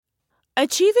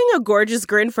Achieving a gorgeous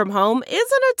grin from home isn't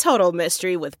a total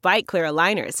mystery with Bite Clear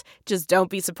aligners. Just don't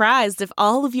be surprised if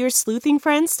all of your sleuthing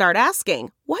friends start asking,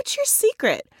 "What's your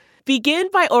secret?" Begin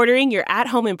by ordering your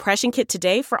at-home impression kit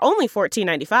today for only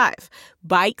 $14.95.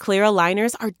 Bite Clear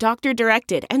aligners are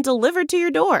doctor-directed and delivered to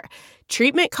your door.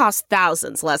 Treatment costs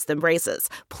thousands less than braces.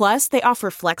 Plus, they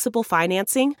offer flexible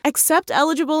financing, accept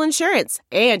eligible insurance,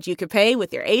 and you can pay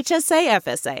with your HSA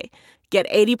FSA. Get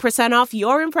 80% off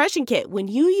your impression kit when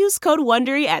you use code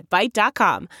WONDERY at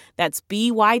Byte.com. That's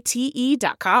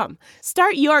BYTE.com.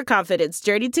 Start your confidence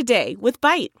journey today with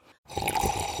Byte.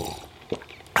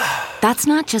 That's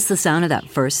not just the sound of that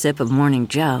first sip of Morning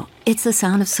Joe. It's the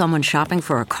sound of someone shopping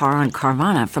for a car on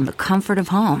Carvana from the comfort of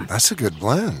home. That's a good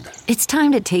blend. It's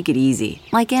time to take it easy,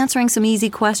 like answering some easy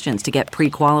questions to get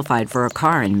pre-qualified for a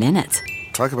car in minutes.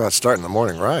 Talk about starting the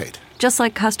morning right. Just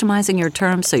like customizing your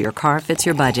terms so your car fits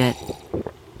your budget.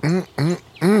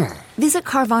 Visit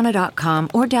Carvana.com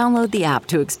or download the app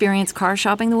to experience car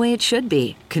shopping the way it should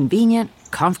be. Convenient,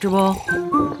 comfortable.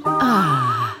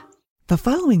 Ah. The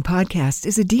following podcast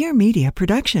is a Dear Media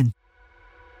production.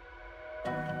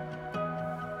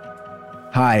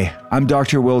 Hi, I'm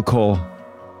Dr. Will Cole.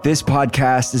 This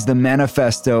podcast is the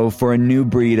manifesto for a new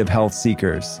breed of health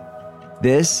seekers.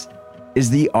 This is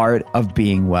the art of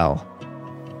being well.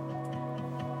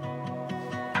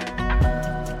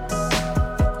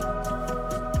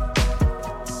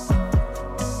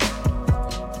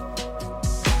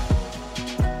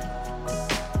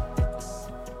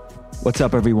 What's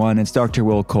up, everyone? It's Dr.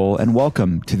 Will Cole, and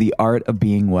welcome to the Art of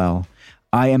Being Well.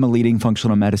 I am a leading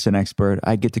functional medicine expert.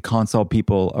 I get to consult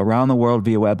people around the world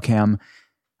via webcam.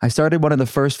 I started one of the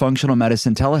first functional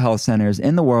medicine telehealth centers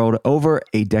in the world over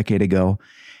a decade ago,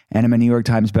 and I'm a New York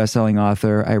Times bestselling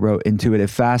author. I wrote Intuitive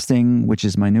Fasting, which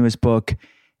is my newest book,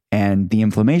 and The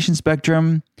Inflammation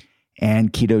Spectrum,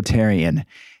 and Ketotarian.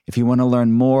 If you want to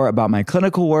learn more about my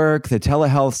clinical work, the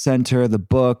telehealth center, the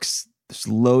books, there's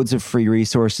loads of free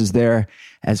resources there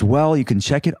as well. You can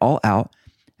check it all out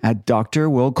at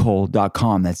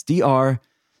drwillcole.com. That's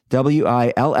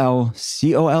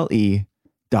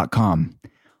drwillcole.com.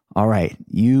 All right,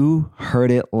 you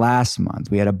heard it last month.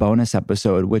 We had a bonus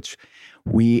episode, which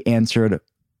we answered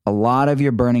a lot of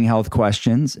your burning health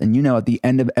questions. And you know, at the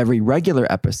end of every regular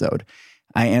episode,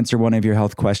 I answer one of your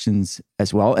health questions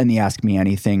as well in the Ask Me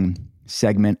Anything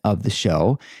segment of the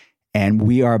show. And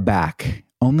we are back.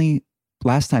 Only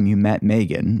last time you met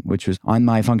Megan, which was on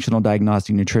my functional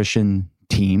diagnostic nutrition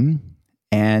team,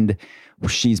 and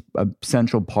she's a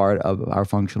central part of our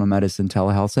functional medicine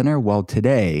telehealth center. Well,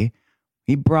 today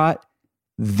we brought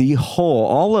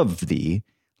all of the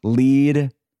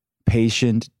lead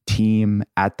patient team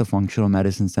at the functional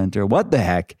medicine center. What the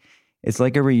heck? It's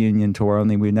like a reunion tour,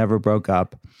 only we never broke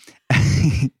up.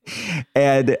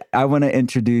 And I want to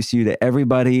introduce you to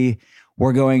everybody.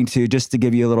 We're going to, just to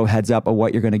give you a little heads up of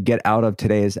what you're going to get out of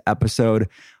today's episode,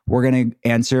 we're going to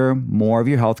answer more of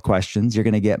your health questions. You're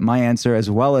going to get my answer as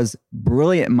well as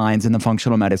brilliant minds in the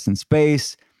functional medicine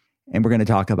space. And we're going to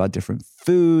talk about different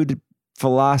food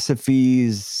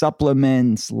philosophies,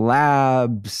 supplements,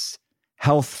 labs,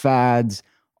 health fads,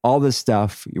 all this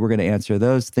stuff. We're going to answer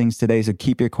those things today. So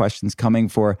keep your questions coming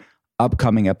for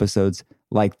upcoming episodes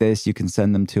like this. You can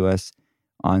send them to us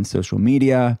on social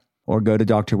media, or go to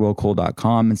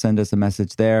drwillcole.com and send us a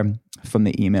message there. From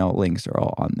the email, links are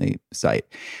all on the site.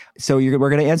 So we're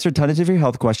going to answer tons of your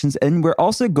health questions. And we're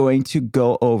also going to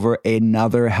go over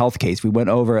another health case. We went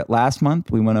over it last month.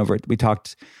 We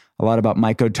talked a lot about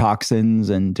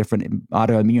mycotoxins and different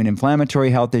autoimmune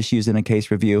inflammatory health issues in a case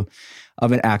review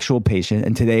of an actual patient.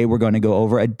 And today we're going to go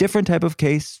over a different type of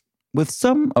case with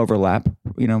some overlap.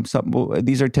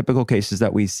 These are typical cases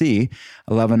that we see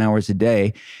 11 hours a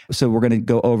day. So we're going to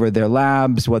go over their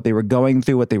labs, what they were going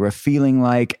through, what they were feeling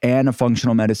like, and a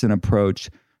functional medicine approach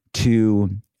to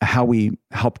how we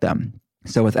help them.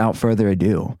 So without further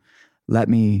ado, let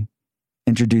me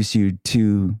introduce you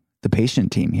to the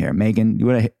patient team here. Megan, you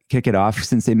want to kick it off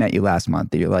since they met you last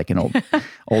month? You're like an old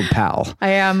pal. I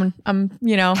am. I'm,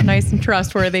 nice and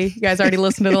trustworthy. You guys already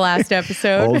listened to the last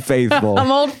episode. Old Faithful. I'm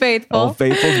Old Faithful. Old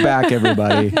Faithful's back,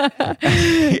 everybody.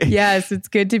 Yes, it's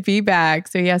good to be back.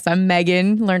 So yes, I'm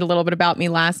Megan. Learned a little bit about me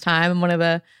last time. I'm one of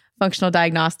the functional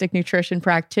diagnostic nutrition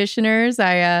practitioners.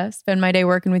 I spend my day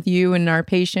working with you and our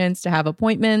patients to have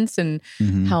appointments and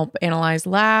help analyze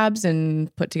labs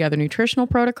and put together nutritional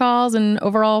protocols and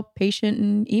overall patient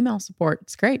and email support.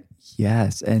 It's great.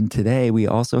 Yes. And today we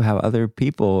also have other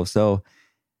people. So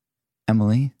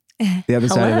Emily. the other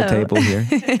side of the table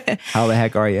here. How the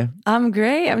heck are you? I'm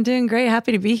great. I'm doing great.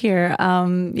 Happy to be here.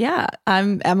 I'm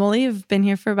Emily. I've been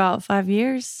here for about 5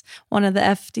 years. One of the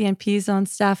FDNPs on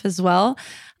staff as well.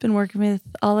 Been working with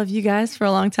all of you guys for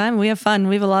a long time. We have fun.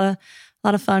 We have a lot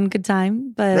of fun, good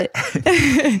time. But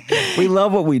we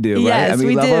love what we do, right? Yes,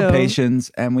 we love do. our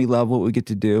patients, and we love what we get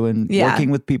to do. And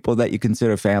working with people that you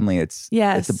consider family, it's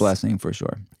a blessing for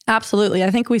sure. Absolutely.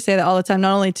 I think we say that all the time,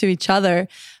 not only to each other,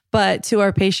 but to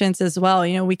our patients as well.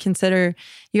 You know, we consider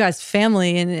you guys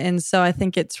family. And so I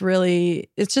think it's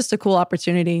just a cool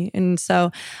opportunity. And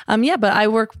so, but I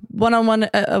work one-on-one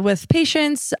with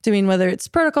patients, doing whether it's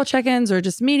protocol check-ins or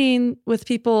just meeting with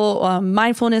people,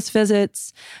 mindfulness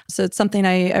visits. So it's something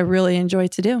I really enjoy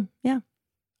to do. Yeah.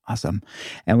 Awesome.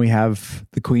 And we have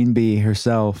the queen bee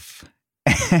herself.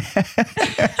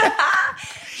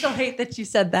 She'll hate that you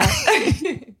said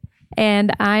that.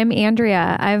 And I'm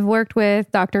Andrea. I've worked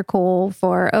with Dr. Cole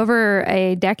for over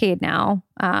a decade now.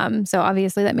 So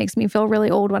obviously that makes me feel really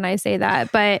old when I say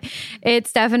that, but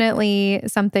it's definitely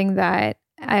something that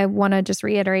I want to just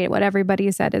reiterate what everybody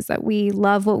said is that we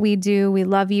love what we do. We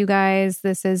love you guys.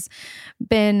 This has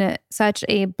been such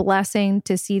a blessing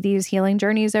to see these healing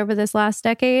journeys over this last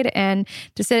decade and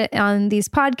to sit on these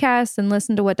podcasts and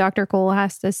listen to what Dr. Cole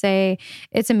has to say.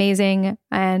 It's amazing.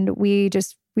 And we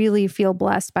just really feel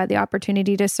blessed by the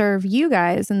opportunity to serve you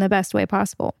guys in the best way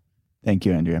possible. Thank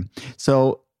you, Andrea.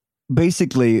 So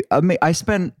basically, I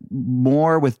spent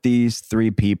more with these three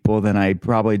people than I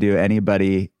probably do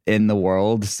anybody in the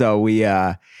world. So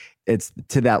it's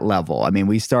to that level. I mean,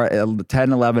 we start at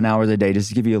 10, 11 hours a day, just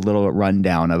to give you a little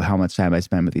rundown of how much time I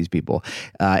spend with these people.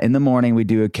 In the morning, we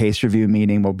do a case review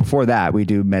meeting. Well, before that, we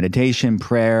do meditation,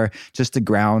 prayer, just to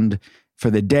ground for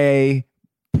the day,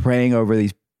 praying over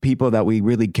these people that we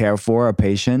really care for, our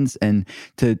patients, and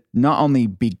to not only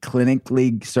be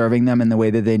clinically serving them in the way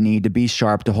that they need, to be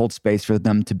sharp, to hold space for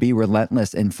them, to be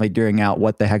relentless in figuring out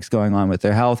what the heck's going on with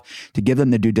their health, to give them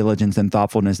the due diligence and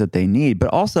thoughtfulness that they need,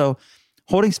 but also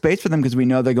holding space for them because we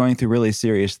know they're going through really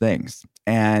serious things.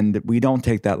 And we don't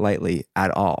take that lightly at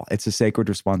all. It's a sacred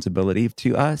responsibility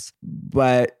to us.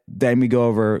 But then we go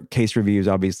over case reviews,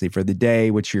 obviously, for the day,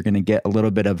 which you're going to get a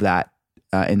little bit of that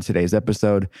in today's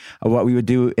episode of what we would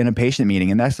do in a patient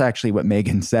meeting. And that's actually what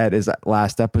Megan said is that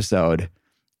last episode.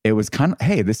 It was kind of,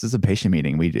 hey, this is a patient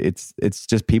meeting. It's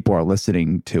just people are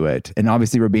listening to it. And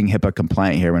obviously we're being HIPAA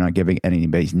compliant here. We're not giving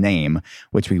anybody's name,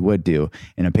 which we would do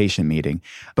in a patient meeting.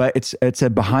 But it's a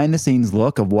behind the scenes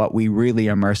look of what we really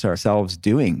immerse ourselves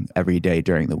doing every day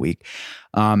during the week.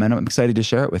 And I'm excited to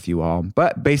share it with you all.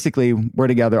 But basically we're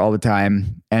together all the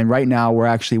time. And right now we're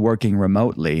actually working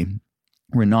remotely.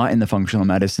 We're not in the functional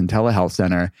medicine telehealth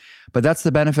center, but that's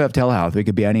the benefit of telehealth. We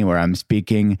could be anywhere. I'm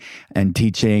speaking and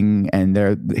teaching, and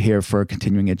they're here for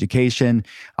continuing education,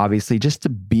 obviously, just to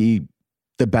be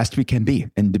the best we can be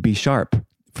and to be sharp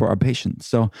for our patients.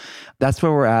 So that's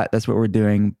where we're at. That's what we're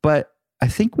doing. But I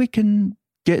think we can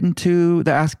get into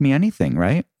the Ask Me Anything,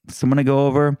 right? So I'm going to go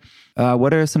over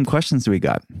what are some questions we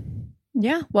got?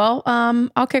 Yeah, well,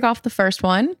 I'll kick off the first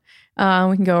one.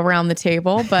 We can go around the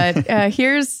table, but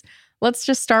let's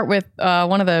just start with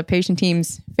one of the patient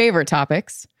team's favorite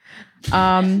topics. We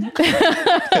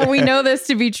know this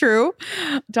to be true.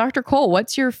 Dr. Cole,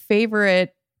 what's your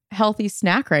favorite healthy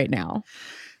snack right now?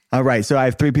 All right. So I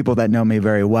have three people that know me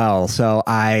very well. So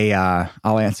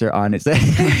I'll answer on it.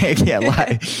 I can't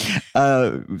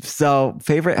lie. So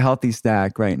favorite healthy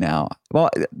snack right now. Well,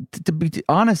 to be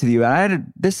honest with you,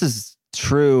 this is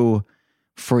true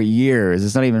for years.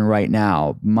 It's not even right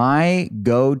now. My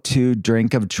go-to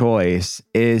drink of choice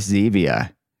is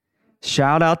Zevia.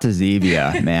 Shout out to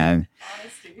Zevia, man.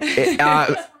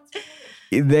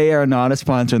 They are not a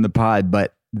sponsor in the pod,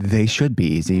 but they should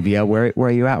be. Zevia, where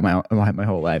are you at my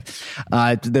whole life?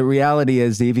 The reality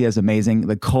is Zevia is amazing.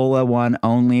 The cola one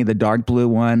only, the dark blue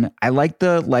one. I like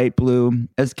the light blue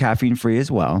as caffeine free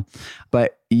as well.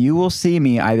 But you will see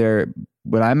me either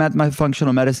when I'm at my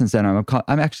functional medicine center,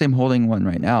 I'm holding one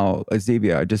right now, a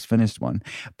Zevia. I just finished one.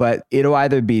 But it'll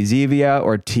either be Zevia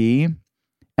or tea.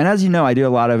 And as you know, I do a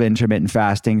lot of intermittent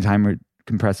fasting, time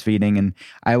compressed feeding, and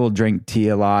I will drink tea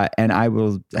a lot, and I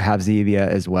will have Zevia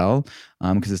as well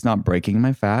because it's not breaking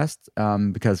my fast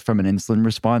because from an insulin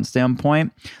response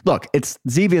standpoint. Look,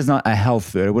 Zevia is not a health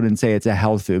food. I wouldn't say it's a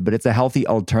health food, but it's a healthy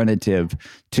alternative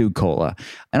to cola.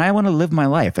 And I want to live my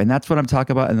life. And that's what I'm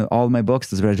talking about in all of my books.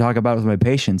 This is what I talk about with my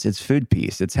patients. It's food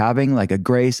peace. It's having like a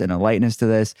grace and a lightness to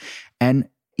this. And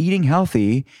eating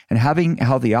healthy and having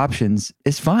healthy options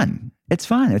is fun. It's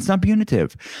fun. It's not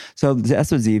punitive. So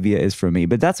that's what Zevia is for me.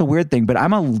 But that's a weird thing. But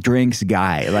I'm a drinks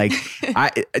guy. Like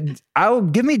I'll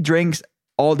give me drinks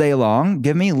all day long.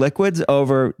 Give me liquids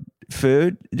over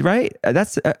food, right?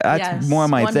 That's Yes, more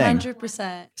my 100%. thing.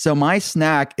 100%. So my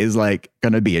snack is like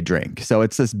going to be a drink. So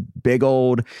it's this big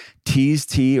old Tea's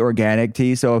tea, organic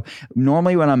tea. So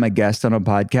normally when I'm a guest on a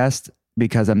podcast,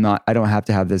 because I don't have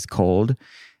to have this cold.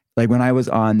 Like when I was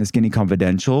on the Skinny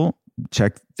Confidential,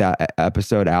 check that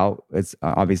episode out. It's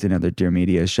obviously another Dear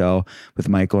Media show with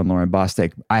Michael and Lauren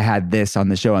Bostic. I had this on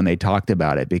the show and they talked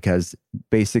about it because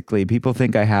basically people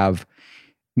think I have,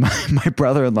 my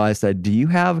brother-in-law said, do you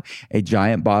have a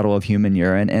giant bottle of human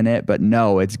urine in it? But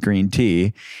no, it's green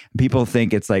tea. People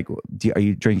think it's like, are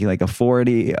you drinking like a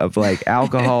 40 of like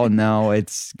alcohol? No,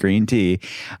 it's green tea.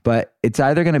 But it's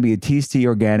either going to be a Tea's tea,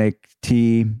 organic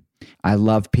tea. I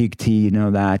love Peak tea. You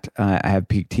know that. I have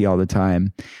Peak tea all the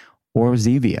time. Or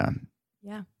Zevia.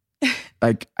 Yeah.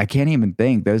 Like, I can't even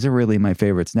think. Those are really my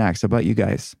favorite snacks. How about you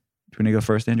guys? Do you want to go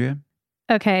first, Andrea?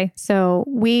 Okay, so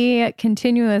we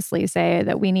continuously say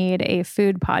that we need a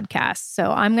food podcast.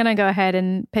 So I'm going to go ahead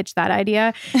and pitch that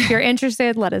idea. If you're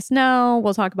interested, let us know.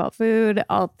 We'll talk about food,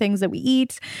 all things that we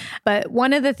eat. But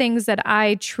one of the things that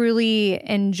I truly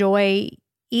enjoy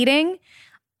eating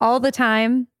all the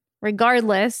time,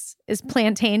 regardless, is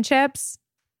plantain chips.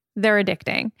 They're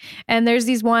addicting. And there's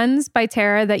these ones by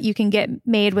Terra that you can get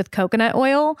made with coconut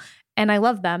oil. And I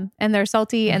love them. And they're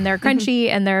salty and they're crunchy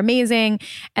and they're amazing.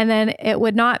 And then it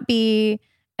would not be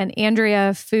an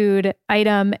Andrea food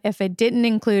item if it didn't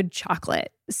include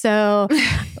chocolate. So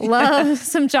love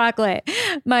some chocolate.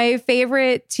 My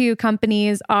favorite two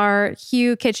companies are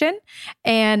Hu Kitchen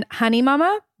and Honey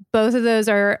Mama. Both of those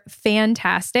are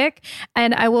fantastic.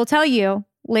 And I will tell you,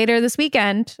 later this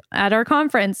weekend at our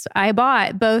conference, I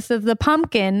bought both of the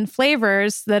pumpkin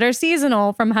flavors that are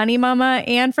seasonal from Honey Mama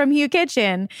and from Hu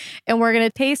Kitchen. And we're going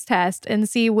to taste test and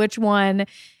see which one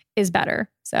is better.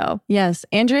 So, yes,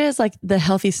 Andrea is like the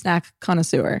healthy snack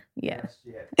connoisseur. Yeah.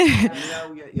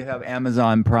 You have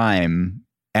Amazon Prime,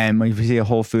 and when you see a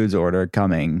Whole Foods order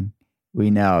coming, we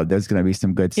know there's going to be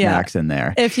some good snacks in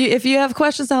there. If you have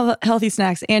questions on healthy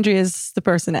snacks, Andrea is the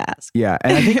person to ask. Yeah.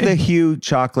 And I think the Hu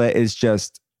chocolate is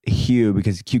just Hu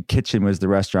because Hu Kitchen was the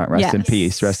restaurant. Rest in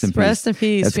peace. Rest in peace. Rest in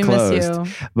peace. That's we closed, miss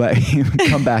you. But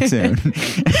come back soon.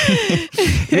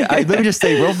 Let me just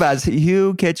say real fast,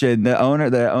 Hu Kitchen, the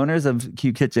owners of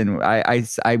Hu Kitchen, I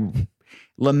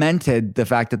lamented the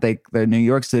fact that the New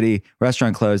York City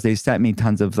restaurant closed. They sent me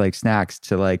tons of like snacks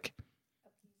to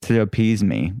appease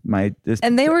me.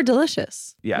 And they were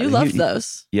delicious. Yeah, you loved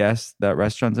those. Yes, that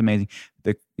restaurant's amazing.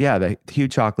 The Hu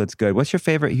chocolate's good. What's your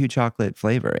favorite Hu chocolate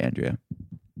flavor, Andrea?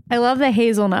 I love the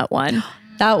hazelnut one.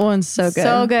 That one's so good.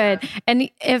 So good. And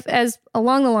as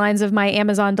along the lines of my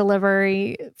Amazon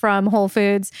delivery from Whole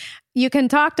Foods, you can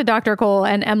talk to Dr. Cole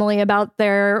and Emily about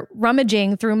their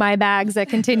rummaging through my bags that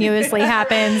continuously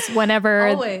happens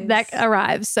whenever that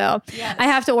arrives. So yes. I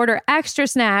have to order extra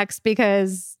snacks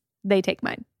because they take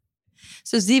mine.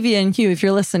 So Zevia and Hu, if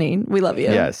you're listening, we love you.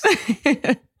 Yes.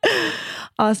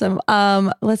 Awesome.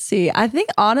 Let's see. I think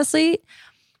honestly,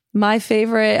 my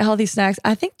favorite healthy snacks,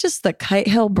 I think just the Kite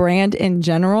Hill brand in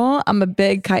general. I'm a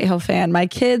big Kite Hill fan. My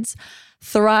kids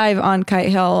thrive on Kite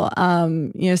Hill,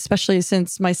 especially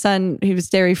since my son, he was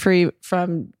dairy-free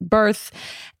from birth.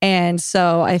 And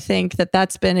so I think that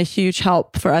that's been a huge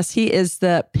help for us. He is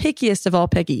the pickiest of all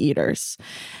picky eaters.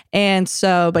 And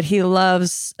so, but he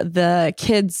loves the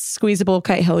kids' squeezable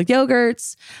Kite Hill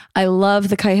yogurts. I love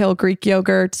the Kite Hill Greek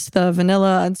yogurts, the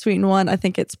vanilla unsweetened one. I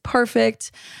think it's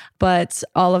perfect. But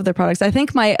all of their products, I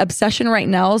think my obsession right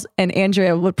now, and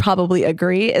Andrea would probably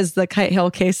agree, is the Kite Hill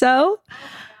queso.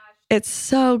 It's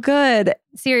so good.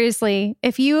 Seriously,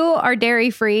 if you are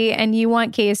dairy-free and you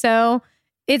want queso,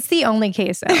 it's the only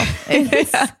queso.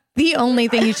 It's the only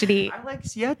thing you should eat. I like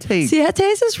Sietes.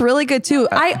 Sietes is really good too.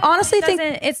 I honestly think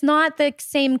it's not the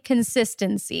same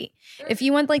consistency. If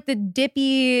you want like the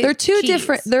dippy, they're two cheese.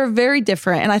 different. They're very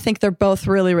different, and I think they're both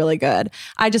really, really good.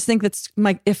 I just think that's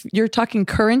if you're talking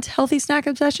current healthy snack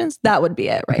obsessions, that would be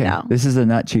it right now. This is a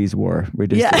nut cheese war. We're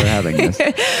having this.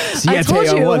 I told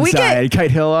you, on one side,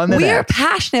 Kite Hill on the next. We are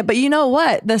passionate, but you know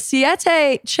what? The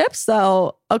Siete chips,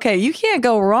 though. Okay, you can't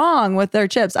go wrong with their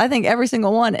chips. I think every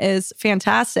single one is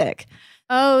fantastic.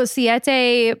 Oh,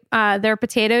 Siete, their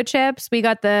potato chips. We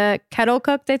got the kettle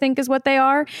cooked, I think is what they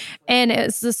are. And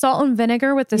it's the salt and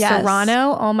vinegar with the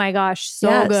serrano. Oh my gosh,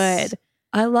 so good.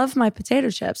 I love my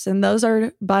potato chips, and those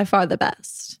are by far the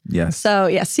best. Yes. So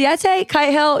yeah, Siete,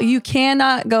 Kite Hill, you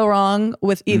cannot go wrong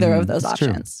with either of those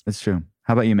options. That's true.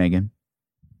 How about you, Megan?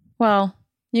 Well,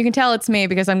 You can tell it's me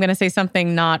because I'm going to say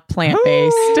something not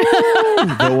plant-based.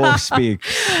 The wolf speak.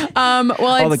 Well,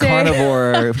 all the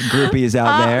carnivore groupies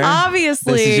out there.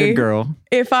 Obviously, this is your girl.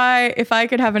 If I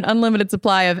could have an unlimited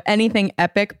supply of anything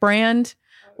Epic brand,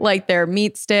 like their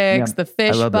meat sticks, the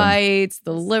fish bites,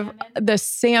 the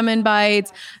salmon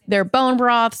bites, their bone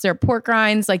broths, their pork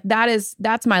rinds, like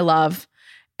that's my love.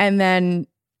 And then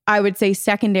I would say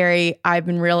secondary, I've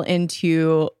been real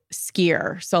into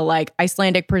skier. So like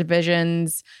Icelandic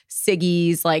provisions,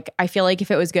 Siggies. Like I feel like if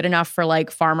it was good enough for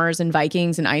like farmers and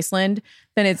Vikings in Iceland,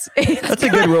 then it's that's a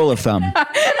good rule of thumb.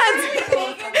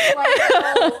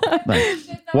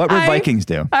 What would Vikings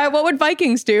do? What would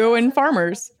Vikings do and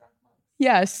farmers?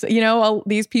 Yes.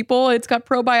 These people, it's got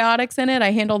probiotics in it.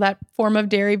 I handle that form of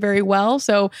dairy very well.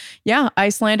 So yeah,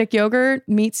 Icelandic yogurt,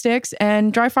 meat sticks,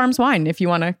 and Dry Farms wine, if you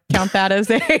want to count that as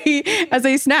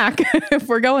a snack, if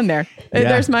we're going there.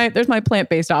 Yeah. There's my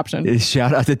plant-based option.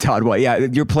 Shout out to Todd White. Yeah,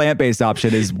 your plant-based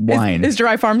option is wine. Is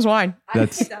Dry Farms wine.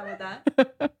 That's down with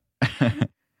that.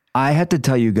 I had to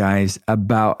tell you guys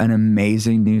about an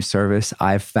amazing new service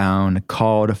I've found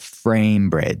called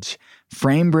FrameBridge.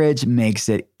 FrameBridge makes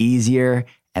it easier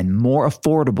and more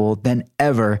affordable than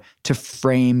ever to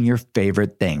frame your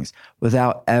favorite things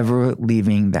without ever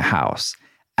leaving the house.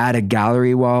 Add a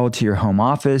gallery wall to your home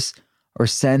office or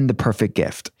send the perfect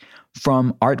gift.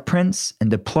 From art prints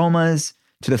and diplomas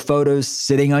to the photos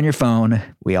sitting on your phone,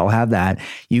 we all have that,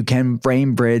 you can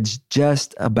FrameBridge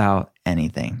just about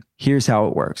anything. Here's how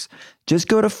it works. Just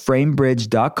go to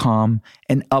framebridge.com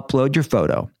and upload your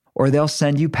photo, or they'll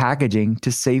send you packaging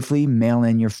to safely mail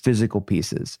in your physical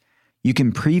pieces. You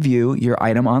can preview your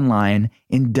item online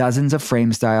in dozens of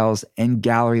frame styles and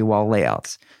gallery wall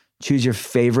layouts. Choose your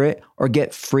favorite or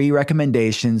get free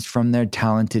recommendations from their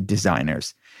talented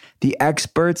designers. The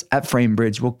experts at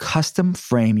FrameBridge will custom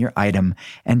frame your item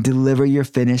and deliver your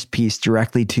finished piece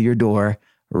directly to your door,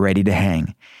 ready to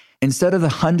hang. Instead of the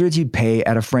hundreds you pay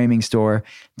at a framing store,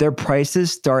 their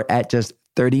prices start at just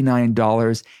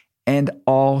 $39 and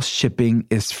all shipping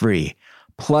is free.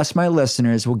 Plus, my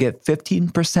listeners will get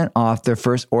 15% off their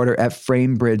first order at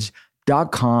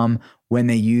framebridge.com when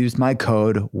they use my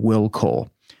code WillCole.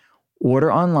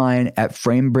 Order online at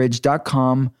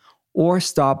framebridge.com or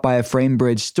stop by a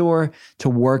FrameBridge store to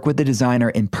work with the designer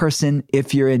in person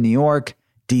if you're in New York,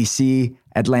 DC,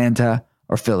 Atlanta,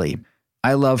 or Philly.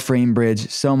 I love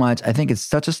FrameBridge so much. I think it's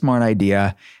such a smart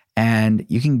idea. And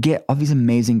you can get all these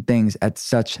amazing things at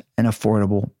such an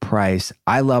affordable price.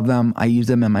 I love them. I use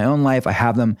them in my own life. I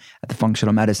have them at the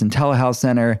Functional Medicine Telehealth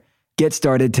Center. Get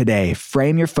started today.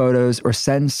 Frame your photos or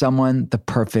send someone the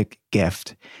perfect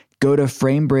gift. Go to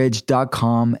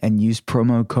framebridge.com and use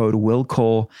promo code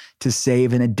WillCole to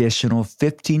save an additional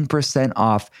 15%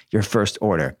 off your first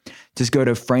order. Just go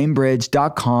to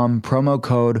framebridge.com, promo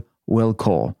code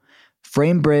WillCole.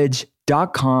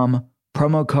 Framebridge.com,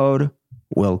 promo code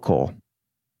WillCole.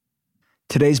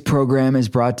 Today's program is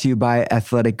brought to you by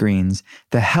Athletic Greens,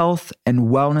 the health and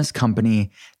wellness company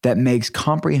that makes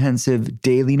comprehensive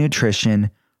daily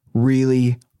nutrition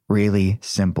really, really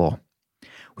simple.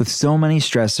 With so many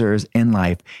stressors in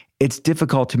life, it's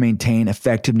difficult to maintain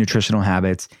effective nutritional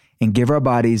habits and give our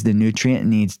bodies the nutrient it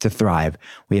needs to thrive.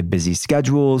 We have busy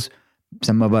schedules.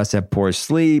 Some of us have poor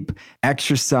sleep,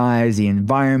 exercise, the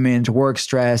environment, work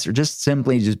stress, or just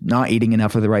simply just not eating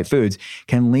enough of the right foods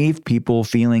can leave people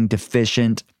feeling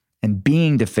deficient and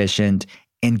being deficient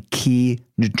in key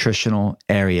nutritional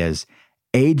areas.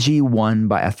 AG1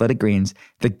 by Athletic Greens,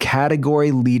 the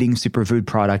category-leading superfood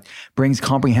product, brings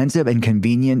comprehensive and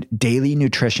convenient daily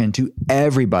nutrition to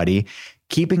everybody,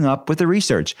 keeping up with the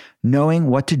research, knowing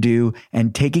what to do,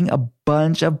 and taking a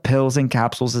bunch of pills and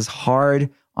capsules is hard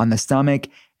on the stomach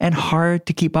and hard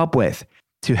to keep up with.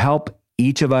 To help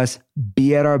each of us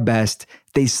be at our best,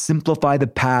 they simplify the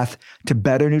path to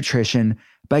better nutrition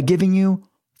by giving you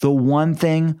the one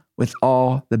thing with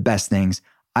all the best things.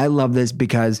 I love this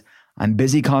because I'm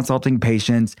busy consulting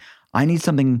patients. I need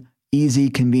something easy,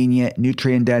 convenient,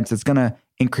 nutrient dense that's going to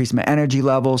increase my energy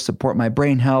levels, support my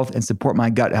brain health, and support my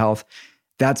gut health.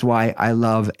 That's why I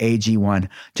love AG1.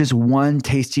 Just one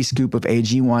tasty scoop of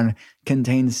AG1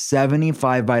 contains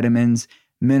 75 vitamins,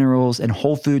 minerals, and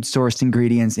whole food sourced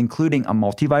ingredients, including a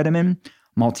multivitamin,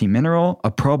 multimineral,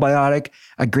 a probiotic,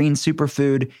 a green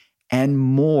superfood, and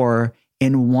more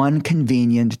in one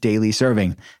convenient daily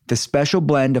serving. The special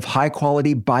blend of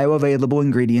high-quality bioavailable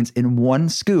ingredients in one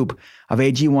scoop of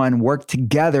AG1 work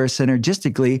together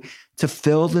synergistically to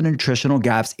fill the nutritional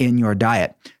gaps in your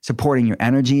diet, supporting your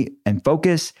energy and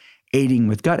focus, aiding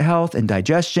with gut health and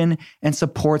digestion, and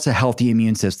supports a healthy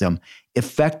immune system,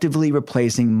 effectively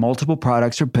replacing multiple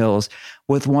products or pills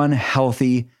with one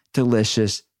healthy,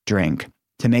 delicious drink.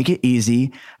 To make it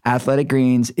easy, Athletic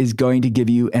Greens is going to give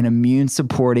you an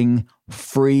immune-supporting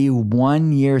free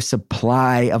 1-year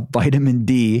supply of vitamin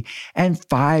D and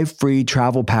 5 free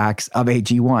travel packs of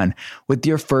AG1 with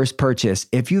your first purchase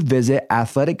if you visit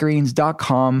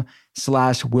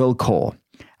athleticgreens.com/willcole.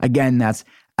 Again, that's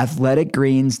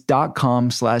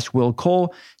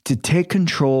athleticgreens.com/willcole to take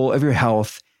control of your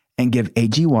health and give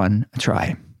AG1 a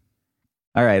try.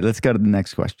 All right, let's go to the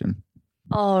next question.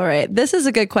 All right. This is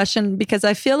a good question because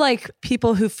I feel like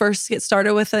people who first get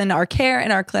started within our care in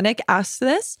our clinic ask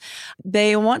this.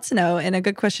 They want to know, and a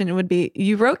good question would be,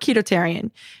 you wrote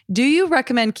Ketotarian. Do you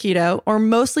recommend keto or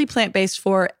mostly plant-based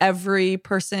for every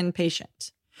person,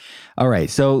 patient? All right.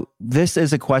 So this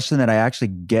is a question that I actually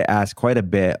get asked quite a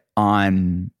bit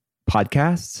on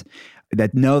podcasts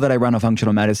that know that I run a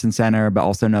functional medicine center, but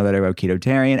also know that I wrote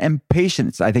Ketotarian, and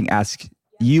patients, I think, ask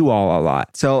you all a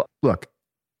lot. So look,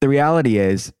 the reality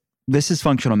is this is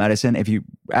functional medicine. If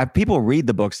people read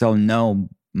the books, they'll know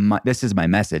this is my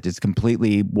message. It's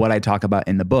completely what I talk about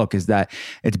in the book is that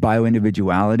it's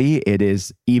bioindividuality. It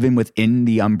is even within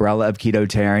the umbrella of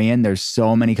Ketotarian. There's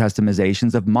so many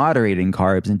customizations of moderating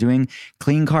carbs and doing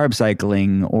clean carb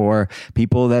cycling, or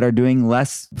people that are doing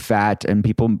less fat and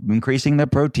people increasing their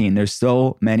protein. There's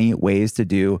so many ways to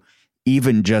do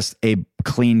even just a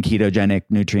clean ketogenic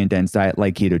nutrient dense diet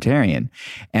like Ketotarian.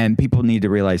 And people need to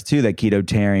realize too that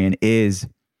Ketotarian is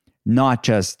not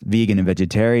just vegan and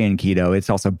vegetarian keto, it's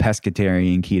also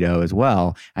pescatarian keto as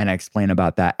well. And I explain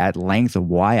about that at length of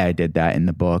why I did that in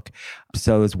the book.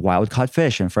 So it's wild caught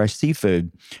fish and fresh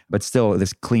seafood, but still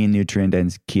this clean nutrient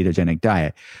dense ketogenic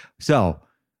diet. So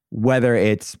whether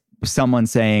it's someone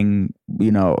saying,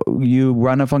 you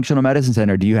run a functional medicine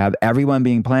center, do you have everyone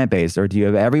being plant-based, or do you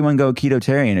have everyone go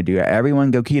Ketotarian, or do you have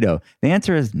everyone go keto? The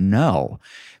answer is no,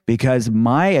 because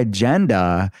my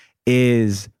agenda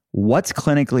is what's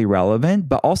clinically relevant,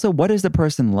 but also what does the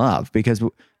person love? Because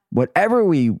whatever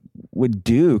we would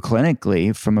do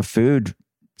clinically from a food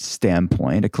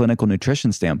standpoint, a clinical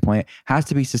nutrition standpoint, has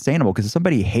to be sustainable, because if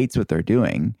somebody hates what they're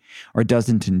doing or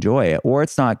doesn't enjoy it, or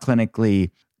it's not clinically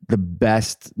the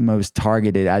best, most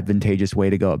targeted, advantageous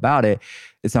way to go about it,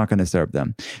 it's not going to serve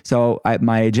them. So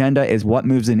my agenda is what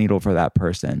moves the needle for that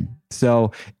person.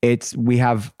 So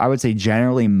I would say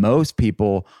generally most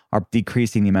people are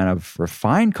decreasing the amount of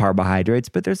refined carbohydrates,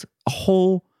 but there's a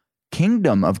whole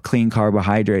kingdom of clean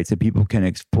carbohydrates that people can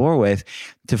explore with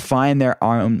to find their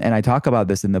own, and I talk about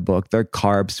this in the book, their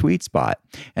carb sweet spot.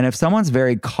 And if someone's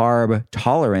very carb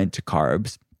tolerant to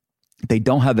carbs, they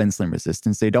don't have insulin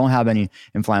resistance, they don't have any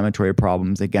inflammatory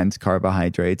problems against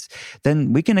carbohydrates,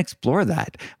 then we can explore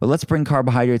that. But let's bring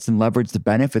carbohydrates and leverage the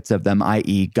benefits of them,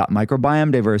 i.e. gut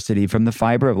microbiome diversity from the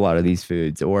fiber of a lot of these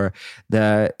foods, or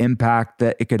the impact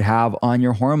that it could have on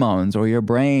your hormones or your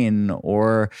brain,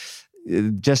 or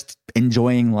just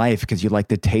enjoying life because you like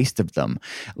the taste of them.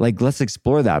 Like, let's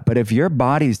explore that. But if your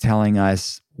body's telling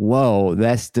us, whoa,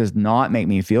 this does not make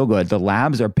me feel good, the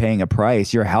labs are paying a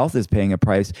price, your health is paying a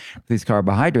price for these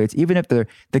carbohydrates, even if they're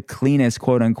the cleanest,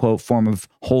 quote unquote, form of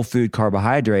whole food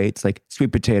carbohydrates, like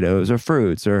sweet potatoes or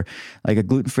fruits or like a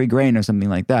gluten-free grain or something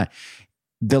like that.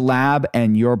 The lab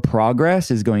and your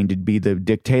progress is going to be the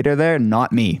dictator there,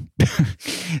 not me.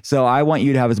 So I want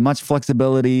you to have as much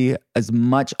flexibility, as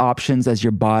much options as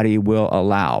your body will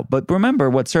allow. But remember,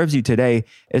 what serves you today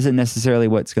isn't necessarily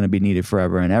what's going to be needed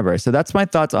forever and ever. So that's my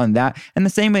thoughts on that. And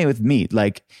the same way with meat.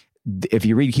 Like, if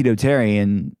you read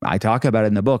Ketotarian, I talk about it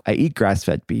in the book. I eat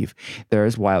grass-fed beef.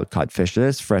 There's wild-caught fish.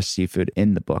 There's fresh seafood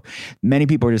in the book. Many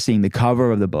people are just seeing the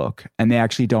cover of the book, and they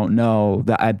actually don't know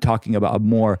that I'm talking about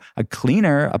a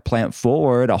cleaner, a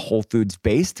plant-forward, a whole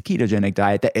foods-based ketogenic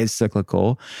diet that is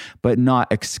cyclical, but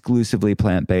not exclusively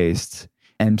plant-based,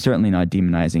 and certainly not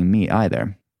demonizing meat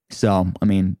either. So, I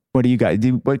mean, what do you guys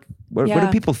do? What do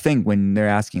people think when they're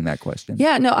asking that question?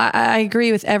 Yeah, no, I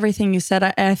agree with everything you said.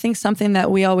 I think something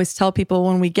that we always tell people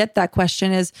when we get that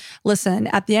question is, listen,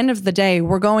 at the end of the day,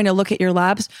 we're going to look at your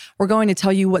labs. We're going to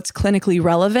tell you what's clinically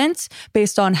relevant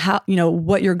based on how,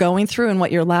 what you're going through and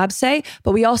what your labs say.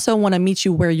 But we also want to meet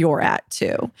you where you're at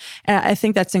too. And I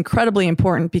think that's incredibly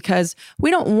important, because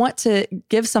we don't want to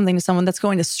give something to someone that's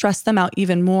going to stress them out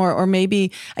even more, or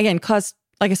maybe, again, cause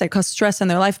stress in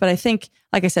their life. But I think,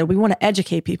 like I said, we want to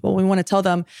educate people. We want to tell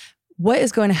them what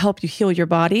is going to help you heal your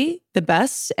body the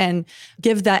best and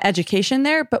give that education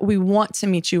there. But we want to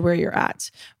meet you where you're at.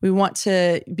 We want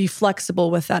to be flexible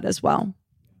with that as well.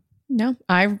 No,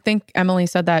 I think Emily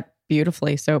said that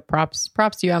beautifully. So props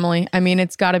to you, Emily. I mean,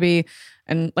 it's got to be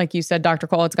And like you said, Dr.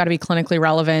 Cole, it's got to be clinically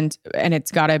relevant and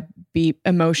it's got to be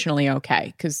emotionally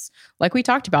okay. Because like we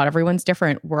talked about, everyone's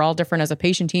different. We're all different as a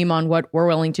patient team on what we're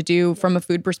willing to do from a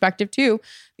food perspective too.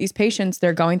 These patients,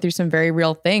 they're going through some very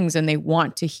real things and they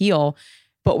want to heal,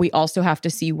 but we also have to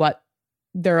see what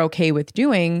they're okay with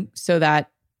doing so that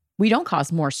we don't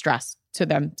cause more stress to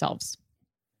themselves.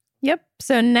 Yep.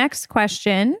 So next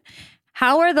question.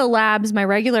 How are the labs my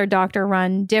regular doctor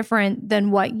run different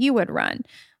than what you would run?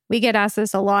 We get asked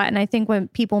this a lot. And I think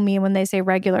what people mean when they say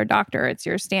regular doctor, it's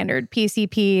your standard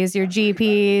PCPs, your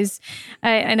GPs.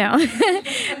 I know.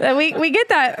 we get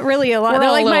that really a lot.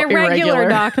 They're like, my regular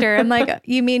doctor. I'm like,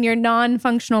 you mean your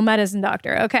non-functional medicine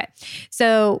doctor? Okay.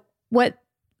 So what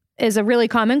is a really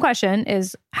common question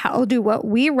is, how do what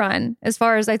we run, as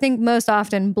far as I think most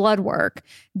often blood work,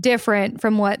 different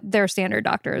from what their standard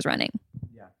doctor is running?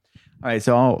 All right,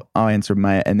 so I'll answer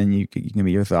and then you can give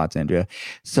me your thoughts, Andrea.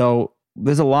 So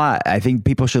there's a lot. I think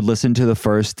people should listen to the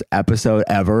first episode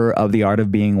ever of The Art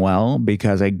of Being Well,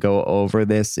 because I go over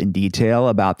this in detail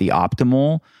about the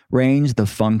optimal range, the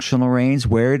functional range.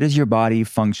 Where does your body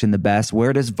function the best?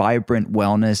 Where does vibrant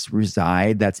wellness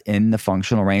reside? That's in the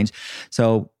functional range.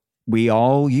 So we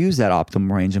all use that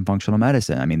optimal range in functional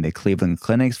medicine. I mean, the Cleveland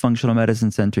Clinic's Functional Medicine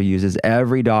Center uses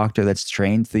every doctor that's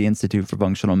trained to the Institute for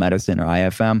Functional Medicine, or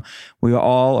IFM. We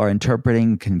all are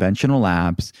interpreting conventional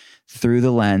labs through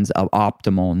the lens of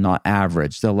optimal, not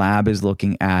average. The lab is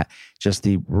looking at just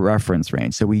the reference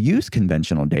range. So we use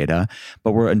conventional data,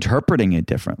 but we're interpreting it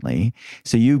differently.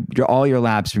 So all your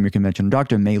labs from your conventional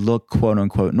doctor may look quote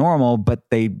unquote normal, but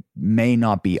they may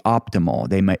not be optimal.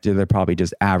 They're probably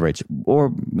just average,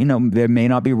 or they may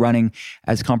not be running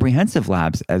as comprehensive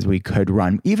labs as we could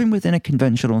run, even within a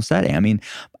conventional setting. I mean,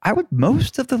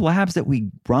 most of the labs that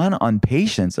we run on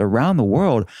patients around the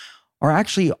world are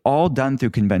actually all done through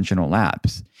conventional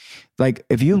labs. Like,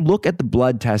 if you look at the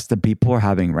blood tests that people are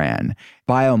having ran,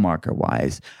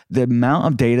 biomarker-wise, the amount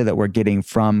of data that we're getting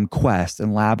from Quest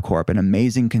and LabCorp and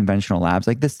amazing conventional labs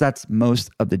like this, that's most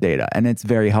of the data. And it's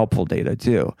very helpful data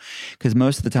too, because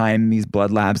most of the time these blood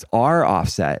labs are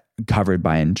offset, covered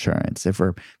by insurance if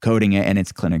we're coding it and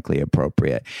it's clinically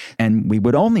appropriate. And we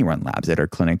would only run labs that are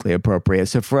clinically appropriate.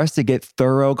 So for us to get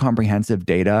thorough, comprehensive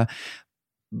data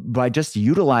by just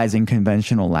utilizing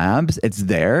conventional labs, it's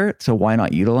there. So why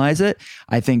not utilize it?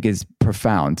 I think is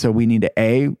profound. So we need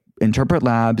to interpret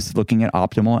labs looking at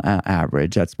optimal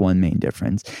average. That's one main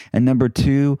difference. And number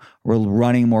two, we're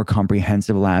running more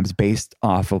comprehensive labs based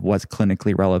off of what's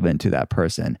clinically relevant to that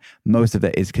person. Most of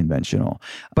it is conventional.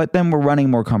 But then we're running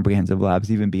more comprehensive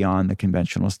labs even beyond the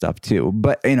conventional stuff too.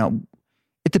 But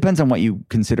it depends on what you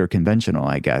consider conventional,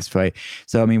 I guess, right?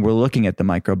 So, I mean, we're looking at the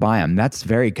microbiome. That's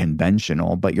very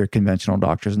conventional, but your conventional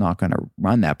doctor is not going to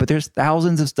run that. But there's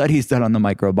thousands of studies done on the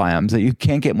microbiome, so you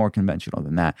can't get more conventional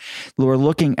than that. We're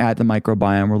looking at the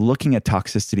microbiome. We're looking at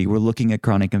toxicity. We're looking at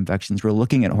chronic infections. We're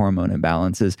looking at hormone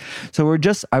imbalances. So we're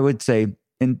just, I would say,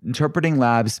 interpreting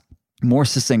labs more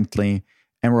succinctly.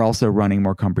 And we're also running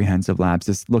more comprehensive labs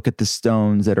to look at the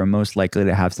stones that are most likely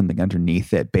to have something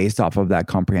underneath it based off of that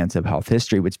comprehensive health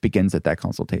history, which begins at that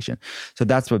consultation. So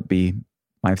that's what be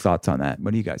my thoughts on that. What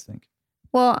do you guys think?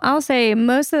 Well, I'll say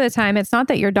most of the time, it's not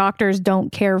that your doctors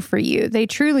don't care for you. They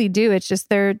truly do. It's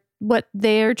just what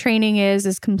their training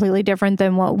is completely different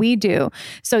than what we do.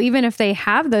 So even if they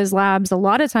have those labs, a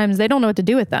lot of times they don't know what to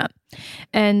do with them.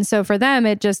 And so for them,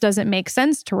 it just doesn't make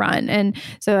sense to run. And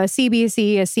so a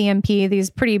CBC, a CMP, these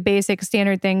pretty basic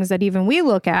standard things that even we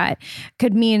look at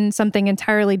could mean something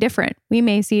entirely different. We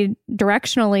may see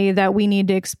directionally that we need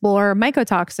to explore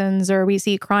mycotoxins, or we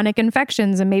see chronic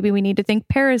infections and maybe we need to think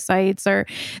parasites, or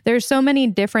there's so many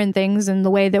different things in the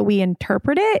way that we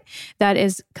interpret it that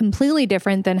is completely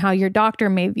different than how your doctor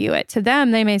may view it. To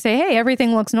them, they may say, hey,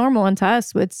 everything looks normal. And to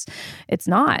us, it's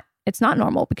not. It's not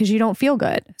normal because you don't feel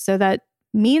good. So that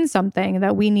means something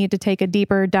that we need to take a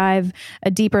deeper dive,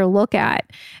 a deeper look at.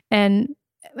 And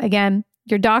again,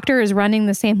 your doctor is running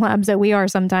the same labs that we are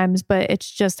sometimes, but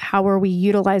it's just how are we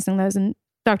utilizing those? And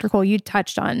Dr. Cole, you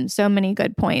touched on so many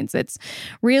good points. It's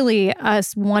really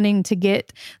us wanting to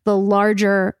get the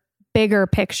larger, bigger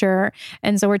picture.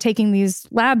 And so we're taking these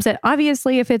labs that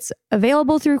obviously, if it's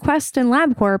available through Quest and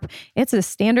LabCorp, it's a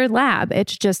standard lab.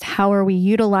 It's just how are we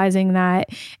utilizing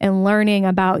that and learning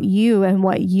about you and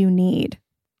what you need.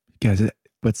 Guys,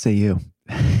 what say you?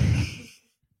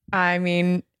 I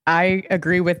mean, I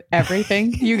agree with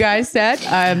everything you guys said.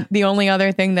 The only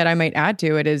other thing that I might add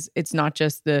to it is it's not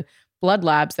just the blood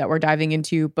labs that we're diving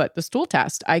into, but the stool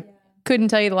test. I couldn't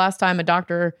tell you the last time a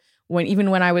doctor, even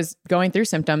when I was going through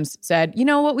symptoms, said, you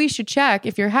know what we should check?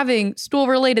 If you're having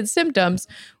stool-related symptoms,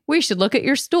 we should look at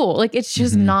your stool. Like, it's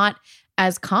just not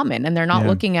as common, and they're not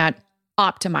looking at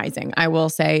optimizing. I will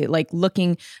say, like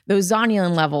looking those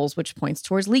zonulin levels, which points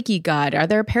towards leaky gut. Are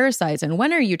there parasites? And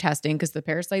when are you testing? Because the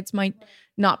parasites might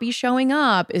not be showing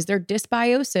up. Is there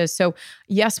dysbiosis? So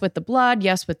yes, with the blood,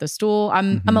 yes, with the stool.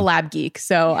 I'm a lab geek,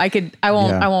 so I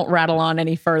won't rattle on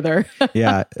any further. But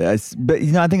I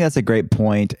think that's a great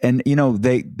point. And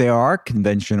there are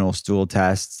conventional stool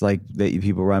tests like that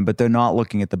people run, but they're not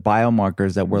looking at the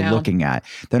biomarkers that we're looking at.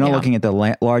 They're not looking at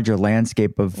the larger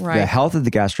landscape of the health of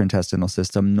the gastrointestinal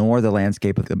system, nor the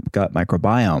landscape of the gut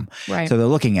microbiome. Right. So they're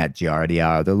looking at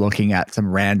Giardia, they're looking at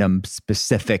some random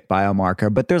specific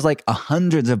biomarker, but there's like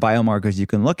hundreds of biomarkers you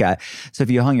can look at. So if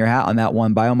you hung your hat on that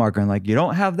one biomarker and like, you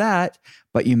don't have that,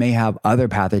 but you may have other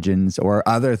pathogens or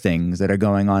other things that are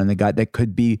going on in the gut that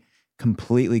could be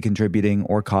completely contributing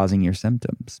or causing your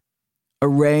symptoms.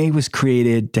 Array was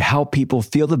created to help people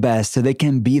feel the best so they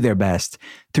can be their best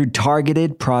through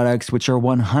targeted products which are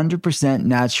 100%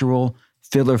 natural,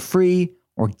 filler-free,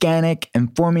 organic,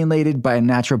 and formulated by a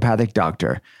naturopathic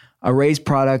doctor. Array's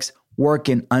products work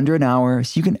in under an hour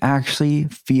so you can actually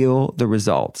feel the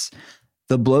results.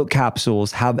 The bloat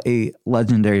capsules have a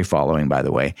legendary following, by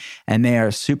the way, and they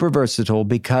are super versatile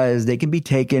because they can be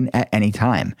taken at any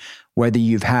time, whether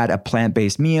you've had a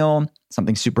plant-based meal,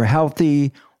 something super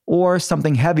healthy, or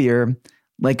something heavier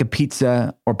like a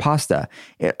pizza or pasta.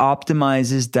 It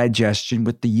optimizes digestion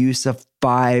with the use of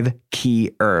 5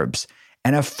 key herbs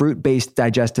and a fruit-based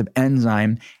digestive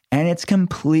enzyme, and it's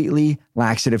completely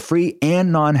laxative-free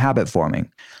and non-habit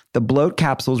forming. The bloat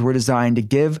capsules were designed to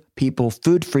give people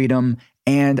food freedom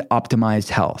and optimized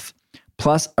health.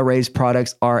 Plus, Array's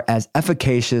products are as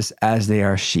efficacious as they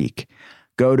are chic.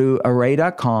 Go to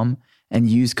array.com and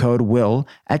use code WILL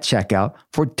at checkout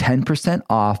for 10%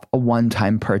 off a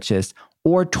one-time purchase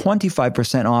or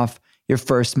 25% off your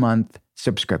first month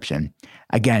subscription.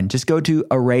 Again, just go to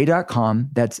array.com,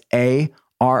 that's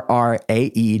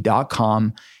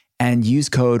ARRAE.com, and use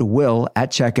code WILL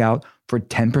at checkout for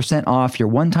 10% off your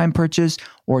one-time purchase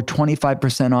or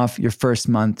 25% off your first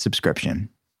month subscription.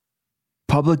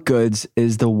 Public Goods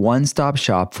is the one-stop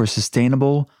shop for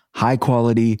sustainable,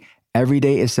 high-quality,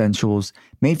 everyday essentials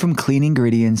made from clean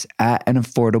ingredients at an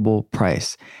affordable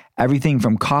price. Everything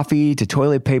from coffee to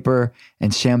toilet paper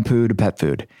and shampoo to pet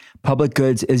food. Public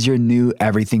Goods is your new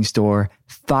everything store,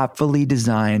 thoughtfully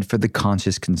designed for the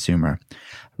conscious consumer.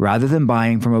 Rather than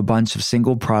buying from a bunch of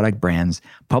single product brands,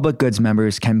 Public Goods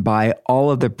members can buy all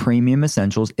of the premium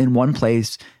essentials in one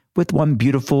place with one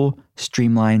beautiful,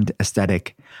 streamlined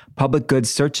aesthetic. Public Goods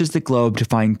searches the globe to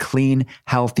find clean,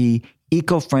 healthy,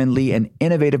 eco-friendly, and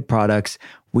innovative products.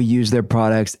 We use their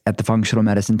products at the Functional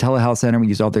Medicine Telehealth Center. We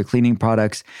use all their cleaning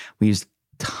products. We use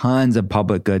tons of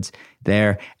Public Goods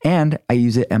there, and I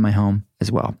use it in my home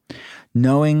as well.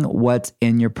 Knowing what's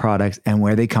in your products and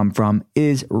where they come from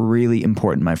is really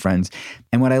important, my friends.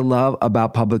 And what I love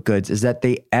about Public Goods is that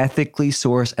they ethically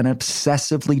source and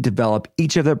obsessively develop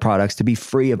each of their products to be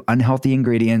free of unhealthy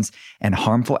ingredients and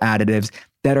harmful additives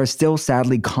that are still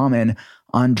sadly common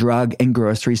on drug and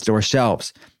grocery store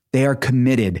shelves. They are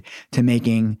committed to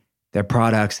making their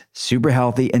products super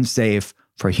healthy and safe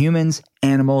for humans,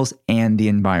 animals, and the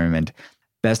environment.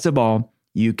 Best of all,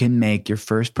 you can make your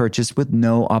first purchase with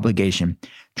no obligation.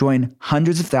 Join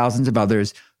hundreds of thousands of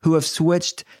others who have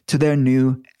switched to their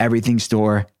new everything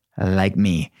store like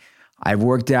me. I've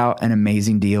worked out an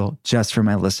amazing deal just for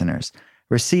my listeners.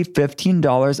 Receive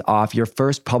 $15 off your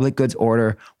first Public Goods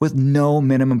order with no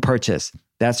minimum purchase.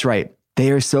 That's right.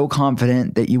 They are so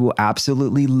confident that you will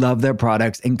absolutely love their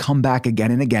products and come back again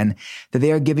and again that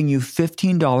they are giving you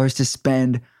 $15 to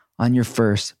spend on your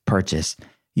first purchase.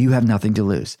 You have nothing to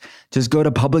lose. Just go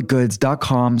to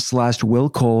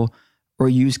publicgoods.com/willcole or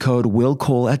use code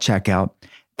willcole at checkout.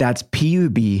 That's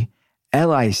PUBLICGOODS,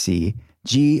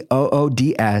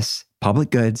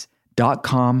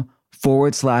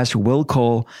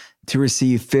 publicgoods.com/willcole to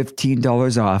receive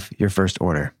 $15 off your first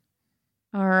order.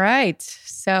 All right.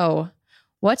 So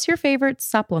what's your favorite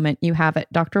supplement you have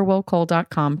at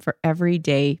drwillcole.com for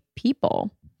everyday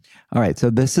people? All right. So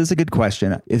this is a good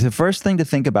question. The first thing to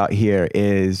think about here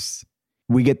is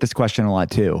we get this question a lot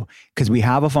too, because we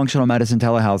have a functional medicine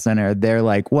telehealth center. They're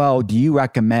like, well, do you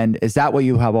recommend, is that what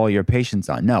you have all your patients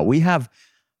on? No, we have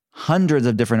hundreds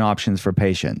of different options for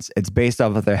patients. It's based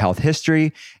off of their health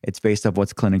history. It's based off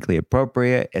what's clinically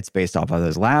appropriate. It's based off of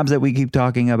those labs that we keep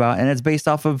talking about. And it's based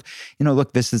off of,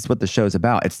 look, this is what the show's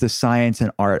about. It's the science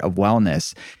and art of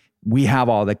wellness. we have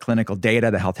all the clinical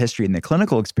data, the health history, and the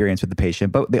clinical experience with the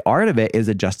patient, but the art of it is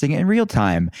adjusting it in real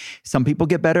time. Some people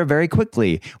get better very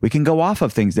quickly. We can go off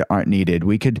of things that aren't needed.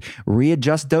 We could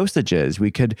readjust dosages.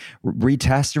 We could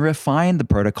retest and refine the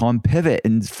protocol and pivot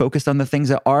and focus on the things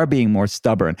that are being more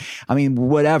stubborn. I mean,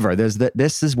 whatever.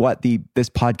 This is what this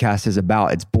podcast is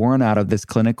about. It's born out of this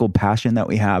clinical passion that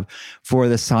we have for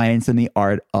the science and the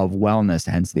art of wellness,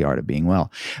 hence the art of being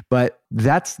well. But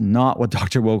that's not what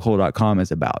drwillcole.com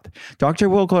is about.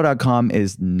 drwillcole.com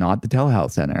is not the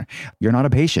telehealth center. You're not a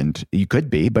patient. You could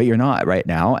be, but you're not right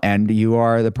now. And you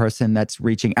are the person that's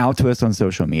reaching out to us on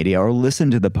social media or listen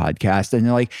to the podcast. And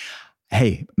you're like,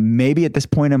 hey, maybe at this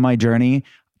point in my journey,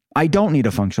 I don't need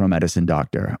a functional medicine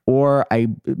doctor, or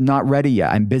I'm not ready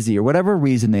yet, I'm busy, or whatever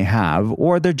reason they have,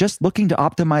 or they're just looking to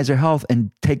optimize their health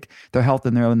and take their health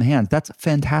in their own hands. That's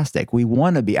fantastic. We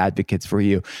want to be advocates for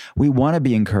you. We want to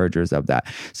be encouragers of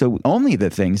that. So only the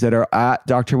things that are at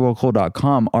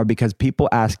drwillcole.com are because people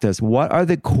asked us, what are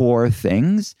the core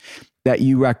things that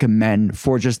you recommend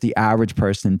for just the average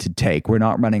person to take? We're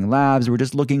not running labs. We're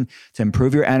just looking to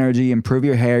improve your energy, improve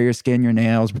your hair, your skin, your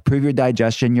nails, improve your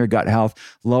digestion, your gut health,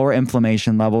 lower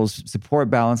inflammation levels, support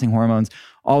balancing hormones,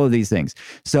 all of these things.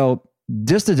 So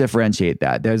just to differentiate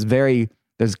that,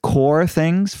 there's core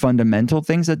things, fundamental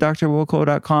things at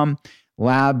drwillcole.com,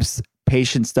 labs,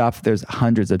 patient stuff. There's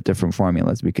hundreds of different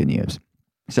formulas we can use.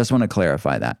 Just want to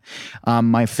clarify that.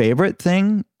 My favorite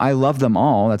thing, I love them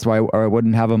all. That's why I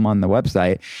wouldn't have them on the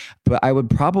website. But I would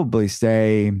probably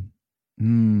say,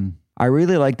 I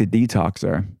really like the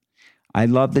detoxer. I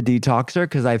love the detoxer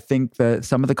because I think that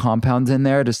some of the compounds in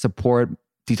there to support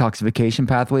detoxification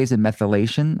pathways and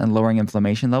methylation and lowering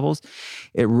inflammation levels,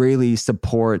 it really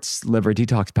supports liver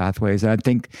detox pathways. And I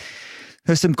think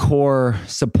there's some core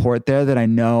support there that I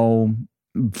know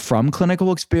from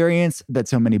clinical experience that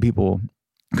so many people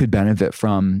could benefit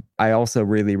from. I also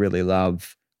really, really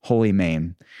love Holy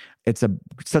Mane. It's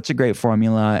such a great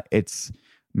formula. It's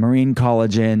marine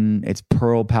collagen, it's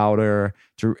pearl powder,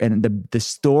 and the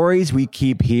stories we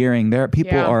keep hearing,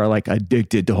 people are like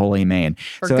addicted to Holy Mane.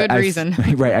 For good reason.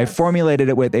 Right. I formulated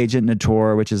it with Agent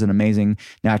Nature, which is an amazing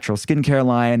natural skincare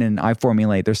line, and I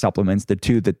formulate their supplements. The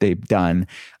two that they've done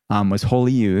was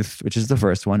Holy Youth, which is the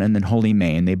first one, and then Holy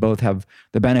Mane. They both have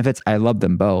the benefits. I love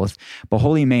them both. But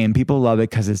Holy Mane, people love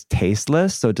it because it's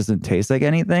tasteless, so it doesn't taste like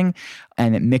anything,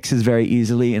 and it mixes very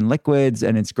easily in liquids,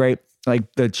 and it's great.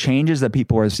 Like the changes that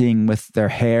people are seeing with their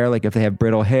hair, like if they have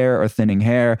brittle hair or thinning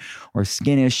hair or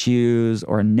skin issues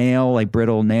or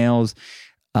brittle nails,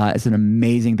 it's an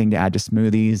amazing thing to add to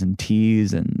smoothies and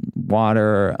teas and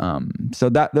water. So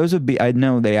those would be, I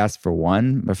know they asked for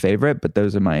one, my favorite, but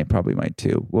those are probably my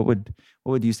two. What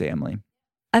would you say, Emily?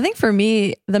 I think for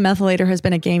me, the methylator has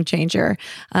been a game changer.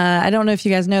 I don't know if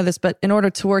you guys know this, but in order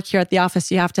to work here at the office,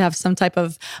 you have to have some type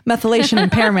of methylation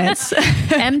impairments.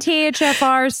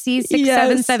 MTHFR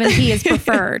C677T is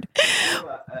preferred.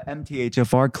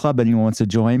 MTHFR club, anyone wants to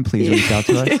join, please reach out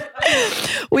to us.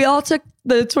 We all took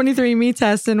the 23andMe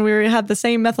test and we had the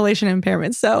same methylation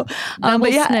impairment. So,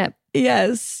 SNP.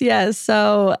 Yes.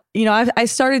 So, I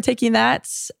started taking that.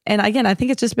 And again, I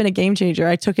think it's just been a game changer.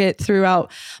 I took it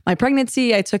throughout my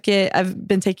pregnancy. I've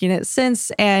been taking it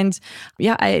since. And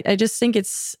I just think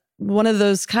it's one of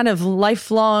those kind of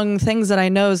lifelong things that I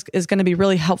know is going to be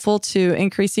really helpful to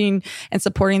increasing and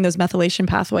supporting those methylation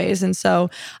pathways. And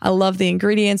so I love the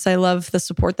ingredients. I love the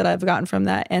support that I've gotten from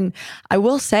that. And I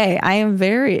will say, I am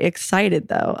very excited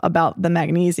though about the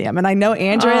magnesium. And I know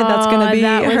Andrea, that's going to be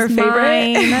her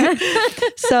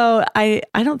favorite. So I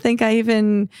don't think I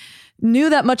even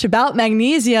knew that much about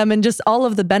magnesium and just all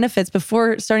of the benefits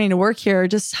before starting to work here,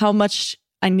 just how much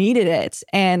I needed it.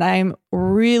 And I'm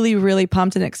really, really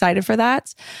pumped and excited for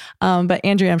that. But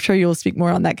Andrea, I'm sure you'll speak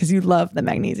more on that because you love the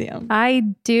magnesium. I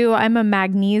do. I'm a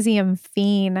magnesium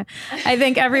fiend. I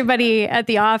think everybody at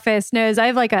the office knows I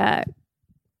have like a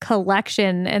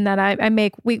collection and that I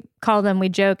make, we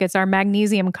joke, it's our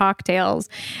magnesium cocktails.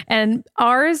 And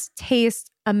ours taste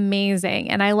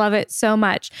amazing. And I love it so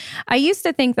much. I used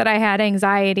to think that I had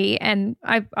anxiety, and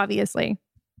I obviously,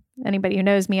 anybody who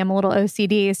knows me, I'm a little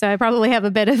OCD, so I probably have a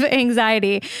bit of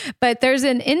anxiety. But there's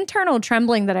an internal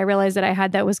trembling that I realized that I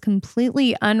had that was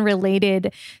completely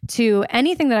unrelated to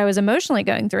anything that I was emotionally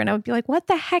going through. And I would be like, what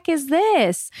the heck is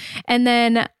this? And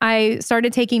then I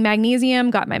started taking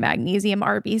magnesium, got my magnesium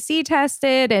RBC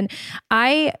tested, and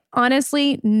I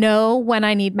honestly know when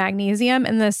I need magnesium.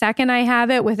 And the second I have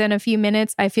it, within a few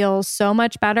minutes, I feel so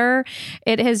much better.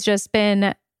 It has just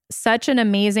been such an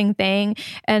amazing thing.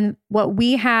 And what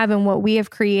we have and what we have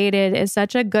created is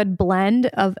such a good blend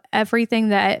of everything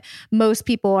that most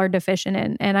people are deficient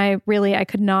in. And I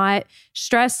could not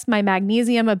stress my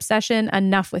magnesium obsession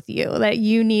enough with you, that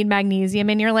you need magnesium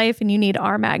in your life and you need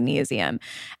our magnesium.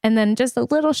 And then just a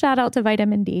little shout out to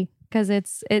vitamin D, because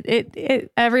it's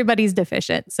everybody's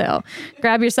deficient. So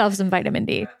grab yourself some vitamin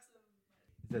D.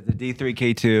 The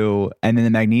D3K2, and then the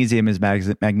magnesium is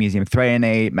magnesium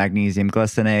threonate, magnesium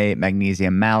glycinate,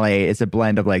 magnesium malate. It's a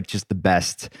blend of like just the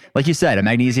best, like you said, a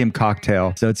magnesium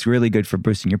cocktail. So it's really good for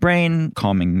boosting your brain,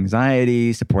 calming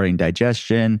anxiety, supporting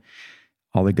digestion,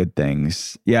 all the good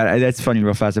things. Yeah, that's funny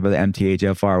real fast about the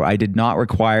MTHFR. I did not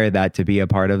require that to be a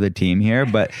part of the team here,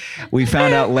 but we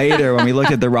found out later when we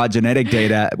looked at the raw genetic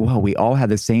data, well, we all have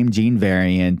the same gene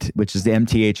variant, which is the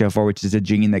MTHFR, which is a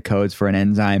gene that codes for an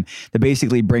enzyme that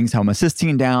basically brings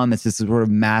homocysteine down. This is sort of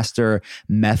master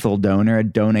methyl donor.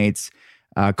 It donates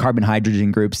carbon hydrogen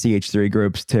groups, CH3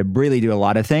 groups, to really do a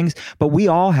lot of things. But we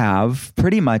all have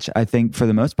pretty much, I think for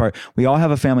the most part, we all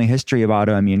have a family history of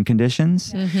autoimmune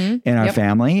conditions in our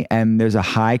family. And there's a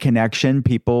high connection,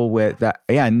 people with that.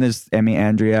 Yeah. And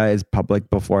Andrea is public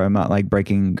before. I'm not like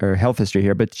breaking her health history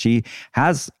here, but she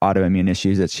has autoimmune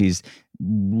issues that she's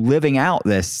living out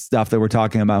this stuff that we're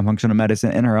talking about, functional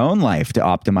medicine, in her own life to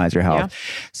optimize her health.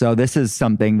 Yeah. So this is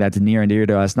something that's near and dear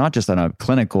to us, not just on a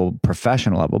clinical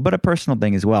professional level, but a personal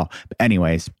thing as well. But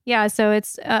anyways. Yeah. So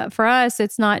it's, for us,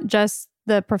 it's not just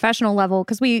the professional level,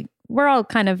 because we're all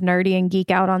kind of nerdy and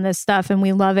geek out on this stuff, and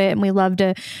we love it. And we love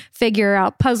to figure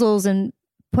out puzzles and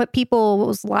put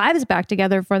people's lives back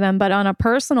together for them. But on a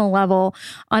personal level,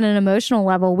 on an emotional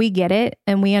level, we get it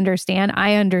and we understand.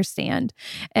 I understand.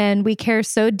 And we care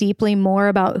so deeply more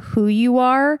about who you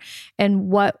are and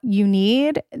what you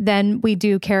need than we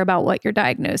do care about what your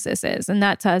diagnosis is. And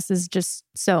that to us is just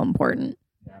so important.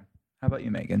 Yeah. How about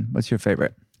you, Megan? What's your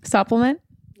favorite supplement?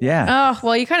 Yeah. Oh,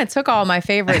 well, you kind of took all my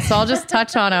favorites, so I'll just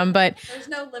touch on them. But there's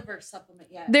no liver supplement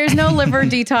yet. There's no liver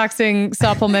detoxing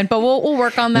supplement, but we'll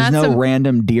work on that. There's no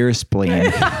random deer spleen.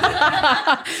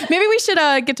 Maybe we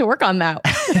should get to work on that.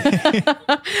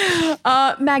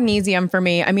 Magnesium for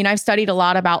me. I mean, I've studied a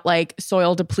lot about like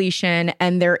soil depletion,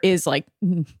 and there is like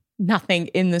nothing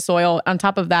in the soil. On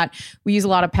top of that, we use a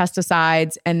lot of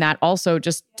pesticides, and that also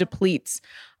just depletes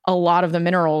a lot of the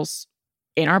minerals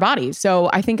in our bodies. So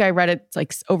I think I read it's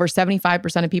like over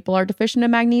 75% of people are deficient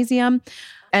in magnesium.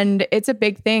 And it's a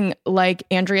big thing. Like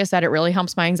Andrea said, it really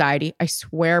helps my anxiety. I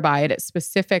swear by it. It's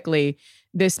specifically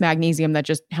this magnesium that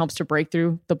just helps to break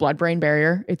through the blood-brain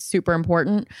barrier. It's super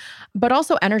important. But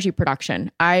also energy production.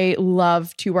 I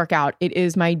love to work out. It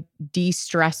is my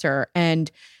de-stressor. And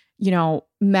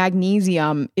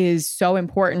magnesium is so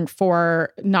important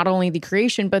for not only the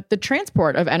creation, but the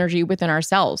transport of energy within our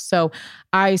cells. So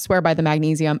I swear by the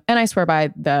magnesium, and I swear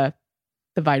by the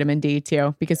vitamin D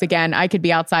too, because again, I could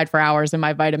be outside for hours and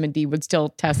my vitamin D would still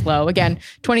test low. Again,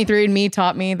 23andMe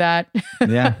taught me that.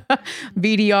 Yeah.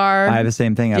 VDR. I have the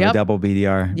same thing. I have a double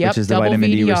VDR, which is the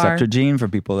vitamin D receptor gene for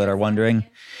people that are wondering.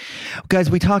 Guys,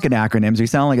 we talk in acronyms. We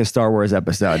sound like a Star Wars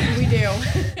episode. We do.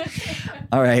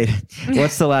 All right.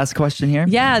 What's the last question here?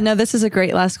 Yeah, no, this is a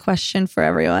great last question for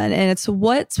everyone. And it's,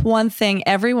 what's one thing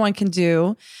everyone can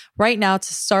do right now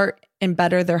to start and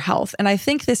better their health? And I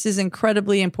think this is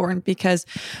incredibly important because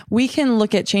we can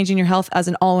look at changing your health as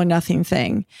an all or nothing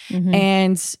thing. Mm-hmm.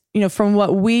 And, from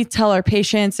what we tell our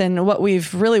patients and what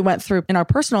we've really went through in our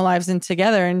personal lives and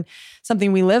together, and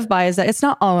something we live by, is that it's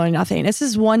not all or nothing. This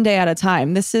is one day at a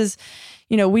time. This is,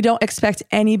 we don't expect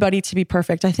anybody to be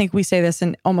perfect. I think we say this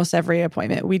in almost every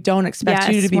appointment. We don't expect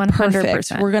you to be 100%.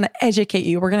 Perfect. We're going to educate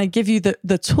you. We're going to give you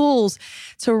the tools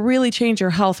to really change your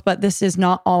health, but this is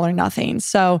not all or nothing.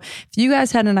 So if you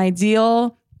guys had an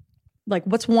ideal, like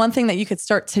what's one thing that you could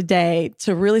start today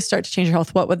to really start to change your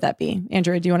health, what would that be?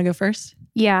 Andrea, do you want to go first?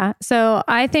 Yeah. So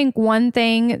I think one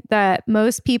thing that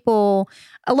most people,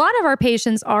 a lot of our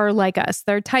patients are like us.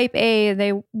 They're type A.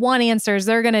 They want answers.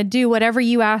 They're going to do whatever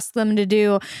you ask them to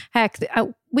do. Heck,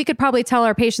 we could probably tell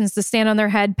our patients to stand on their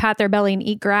head, pat their belly, and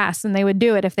eat grass, and they would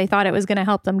do it if they thought it was going to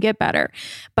help them get better.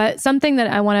 But something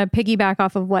that I want to piggyback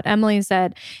off of what Emily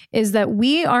said is that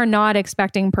we are not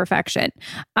expecting perfection.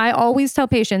 I always tell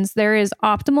patients there is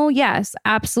optimal, yes,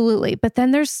 absolutely, but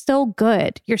then there's still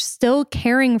good. You're still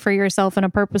caring for yourself in a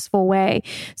purposeful way.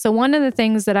 So one of the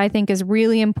things that I think is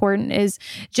really important is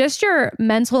just your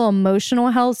mental, emotional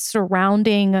health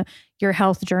surrounding your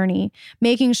health journey,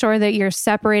 making sure that you're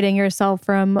separating yourself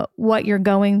from what you're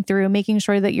going through, making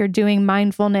sure that you're doing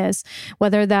mindfulness,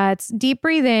 whether that's deep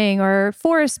breathing or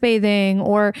forest bathing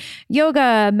or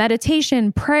yoga,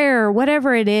 meditation, prayer,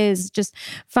 whatever it is. Just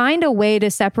find a way to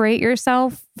separate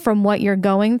yourself from what you're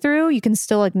going through. You can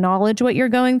still acknowledge what you're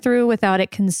going through without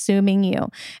it consuming you,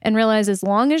 and realize as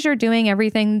long as you're doing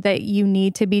everything that you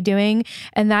need to be doing,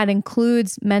 and that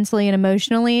includes mentally and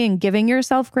emotionally and giving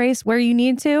yourself grace where you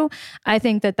need to, I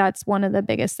think that that's one of the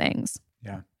biggest things.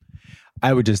 Yeah.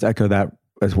 I would just echo that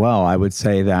as well. I would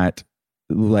say that,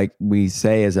 like we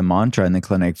say as a mantra in the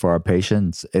clinic for our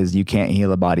patients, is you can't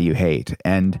heal a body you hate.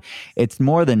 And it's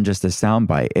more than just a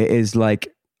soundbite. It is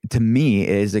like, to me, it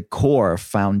is a core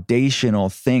foundational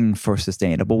thing for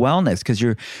sustainable wellness, because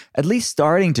you're at least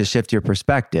starting to shift your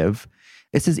perspective.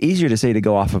 It's just easier to say to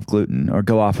go off of gluten or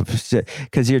go off of shit,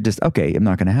 because you're just, okay, I'm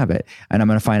not going to have it, and I'm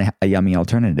going to find a yummy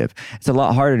alternative. It's a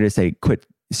lot harder to say, quit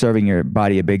serving your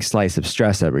body a big slice of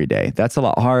stress every day. That's a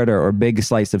lot harder. Or big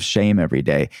slice of shame every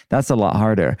day. That's a lot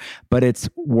harder. But it's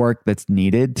work that's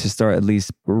needed to start at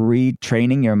least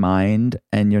retraining your mind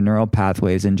and your neural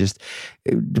pathways, and just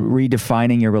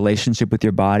redefining your relationship with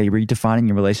your body, redefining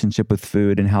your relationship with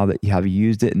food and how that you have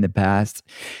used it in the past.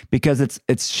 Because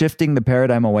it's shifting the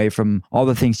paradigm away from all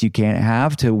the things you can't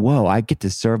have to, whoa, I get to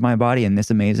serve my body in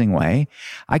this amazing way.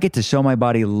 I get to show my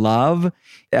body love.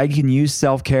 I can use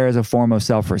self-care as a form of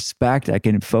self-respect. I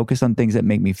can focus on things that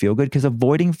make me feel good, because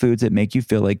avoiding foods that make you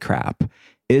feel like crap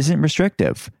isn't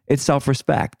restrictive. It's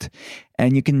self-respect.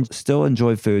 And you can still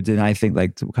enjoy foods. And I think,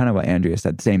 like kind of what Andrea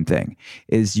said, same thing,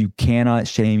 is you cannot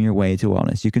shame your way to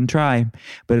wellness. You can try,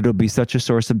 but it'll be such a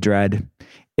source of dread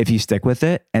if you stick with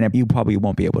it, and you probably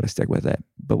won't be able to stick with it.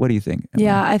 But what do you think, Emily?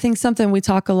 Yeah, I think something we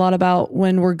talk a lot about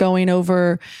when we're going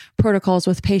over protocols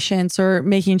with patients or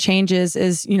making changes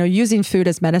is, using food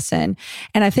as medicine.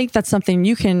 And I think that's something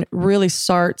you can really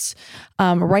start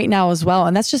right now as well.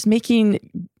 And that's just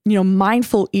making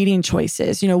mindful eating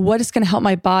choices. What is going to help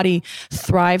my body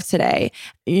thrive today?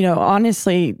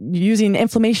 Honestly, using the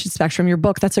inflammation spectrum, your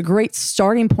book, that's a great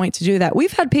starting point to do that.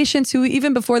 We've had patients who,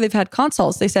 even before they've had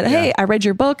consults, they said, hey, I read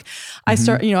your book. I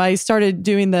started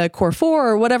doing the Core 4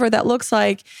 or whatever that looks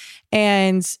like.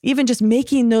 And even just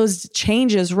making those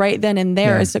changes right then and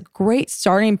there is a great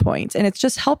starting point. And it's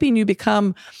just helping you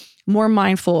become more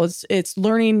mindful. It's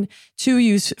learning to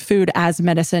use food as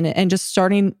medicine, and just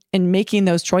starting and making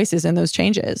those choices and those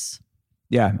changes.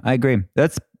 Yeah, I agree.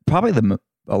 That's probably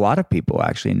a lot of people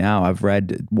actually now. I've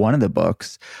read one of the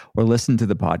books or listened to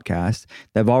the podcast.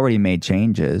 They've already made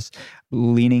changes,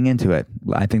 leaning into it.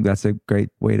 I think that's a great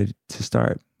way to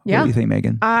start. Yeah. What do you think,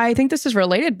 Megan? I think this is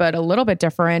related, but a little bit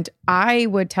different. I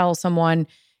would tell someone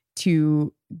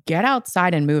to get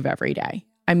outside and move every day.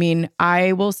 I mean,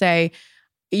 I will say,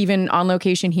 even on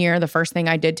location here, the first thing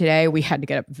I did today, we had to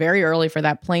get up very early for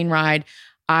that plane ride.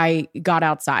 I got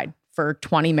outside for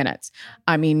 20 minutes.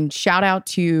 I mean, shout out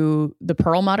to the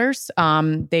Perlmutters.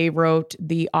 They wrote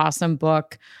the awesome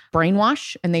book,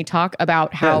 Brainwash, and they talk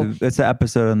about how... Yeah, it's an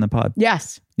episode on the pod.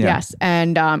 Yes.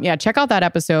 And check out that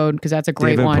episode, because that's a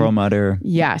great David one. Perlmutter.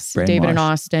 Yes. Brainwash. David and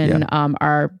Austin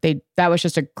that was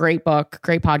just a great book,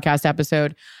 great podcast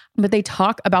episode. But they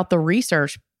talk about the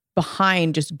research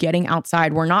behind just getting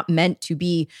outside. We're not meant to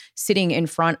be sitting in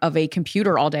front of a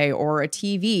computer all day or a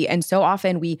TV. And so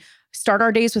often we start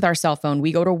our days with our cell phone.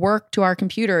 We go to work to our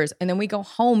computers, and then we go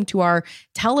home to our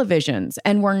televisions,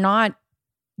 and we're not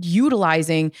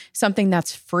utilizing something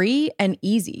that's free and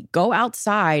easy. Go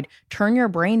outside, turn your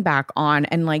brain back on,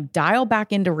 and dial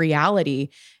back into reality.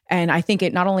 And I think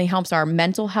it not only helps our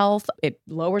mental health, it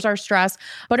lowers our stress,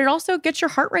 but it also gets your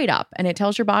heart rate up, and it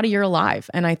tells your body you're alive.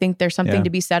 And I think there's something to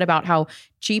be said about how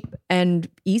cheap and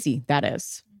easy that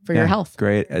is for your health.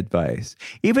 Great advice.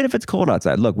 Even if it's cold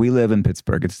outside. Look, we live in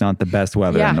Pittsburgh. It's not the best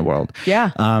weather in the world.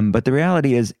 Yeah. But the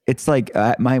reality is, it's like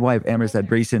my wife, Amber,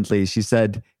 said recently, she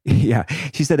said,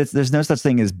 there's no such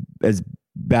thing as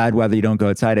bad weather you don't go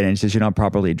outside in, and it's just you're not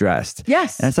properly dressed.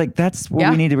 Yes. And it's like, that's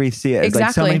what we need to see it. It's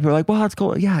like, so many people are like, well, it's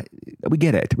cold. Yeah, we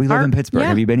get it. We live in Pittsburgh.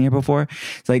 Have you been here before?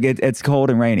 It's like, it's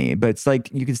cold and rainy, but it's like,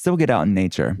 you can still get out in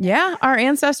nature. Yeah. Our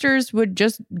ancestors would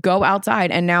just go outside,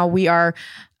 and now we are,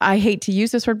 I hate to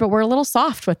use this word, but we're a little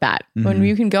soft with that. Mm-hmm. When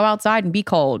you can go outside and be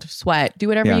cold, sweat, do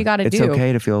whatever you got to do. It's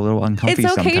okay to feel a little uncomfy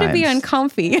sometimes. It's okay to be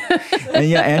uncomfy.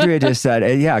 And Andrea just said,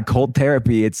 cold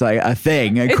therapy, it's like a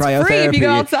thing. It's cryotherapy. free if you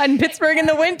go outside in Pittsburgh in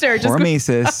the winter.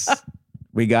 Hormesis.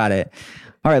 We got it.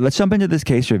 All right, let's jump into this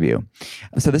case review.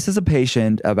 So this is a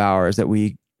patient of ours that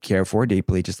we care for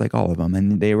deeply, just like all of them.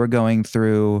 And they were going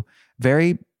through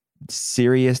very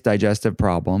serious digestive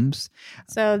problems.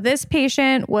 So this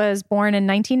patient was born in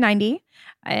 1990,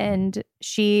 and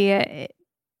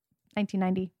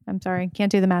 1990. I'm sorry.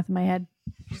 Can't do the math in my head.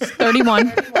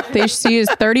 31. She is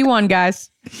 31,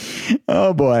 guys.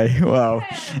 Oh boy. Wow.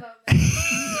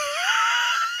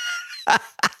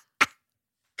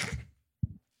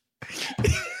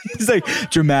 It's like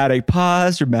dramatic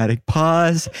pause.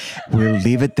 We'll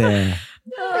leave it there.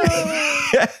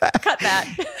 Cut that.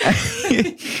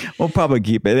 We'll probably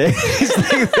keep it.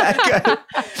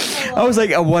 I was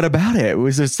like, what about it?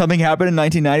 Was there something happened in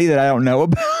 1990 that I don't know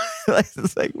about?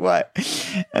 It's like, what?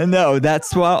 And no,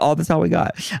 that's all we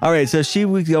got. All right. So she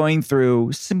was going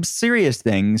through some serious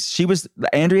things.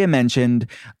 Andrea mentioned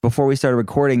before we started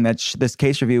recording that this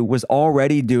case review was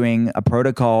already doing a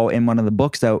protocol in one of the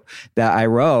books that I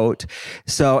wrote.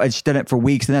 So, and she did it for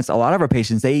weeks. And that's a lot of our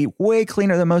patients. They eat way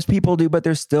cleaner than most people do, but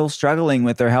they're still struggling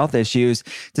with their health issues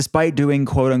despite doing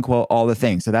quote unquote all the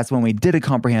things. So that's when we did a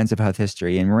comprehensive health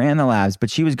history and ran the labs, but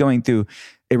she was going through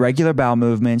irregular bowel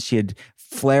movements. She had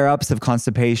flare-ups of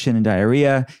constipation and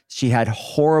diarrhea. She had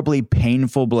horribly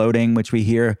painful bloating, which we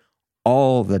hear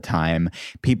all the time.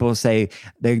 People say,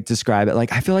 they describe it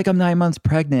like, I feel like I'm 9 months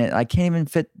pregnant. I can't even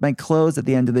fit my clothes at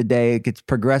the end of the day. It gets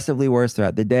progressively worse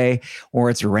throughout the day, or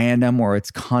it's random, or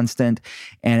it's constant,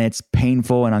 and it's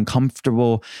painful and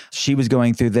uncomfortable. She was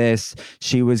going through this.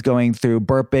 She was going through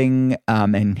burping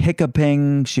and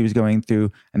hiccuping. She was going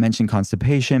through, I mentioned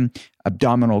constipation,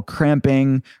 abdominal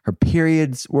cramping. Her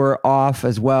periods were off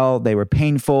as well. They were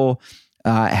painful.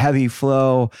 Heavy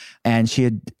flow, and she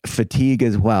had fatigue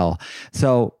as well.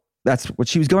 So that's what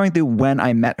she was going through when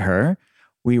I met her.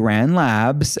 We ran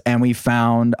labs and we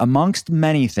found, amongst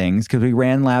many things, because we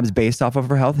ran labs based off of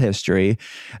her health history,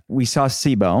 we saw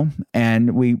SIBO,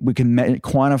 and we can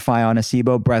quantify on a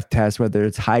SIBO breath test whether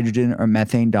it's hydrogen or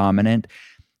methane dominant.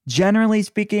 Generally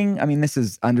speaking, I mean, this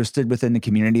is understood within the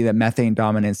community that methane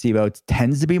dominant SIBO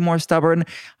tends to be more stubborn.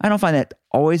 I don't find that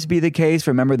always be the case.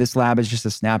 Remember, this lab is just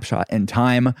a snapshot in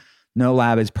time. No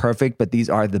lab is perfect, but these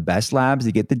are the best labs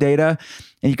to get the data.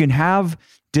 And you can have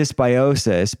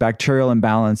dysbiosis, bacterial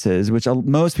imbalances, which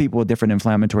most people with different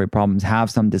inflammatory problems have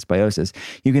some dysbiosis.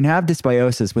 You can have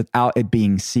dysbiosis without it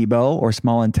being SIBO or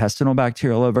small intestinal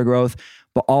bacterial overgrowth,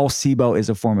 but all SIBO is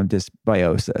a form of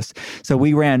dysbiosis. So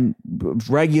we ran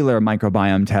regular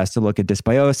microbiome tests to look at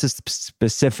dysbiosis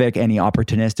specific, any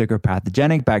opportunistic or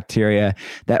pathogenic bacteria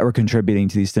that were contributing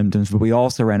to these symptoms. But we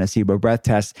also ran a SIBO breath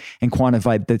test and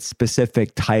quantified the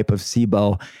specific type of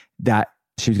SIBO that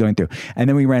she was going through. And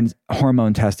then we ran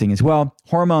hormone testing as well.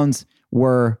 Hormones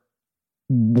were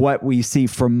what we see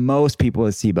for most people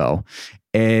with SIBO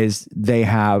is they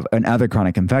have, and other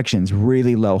chronic infections,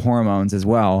 really low hormones as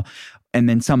well. And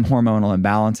then some hormonal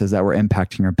imbalances that were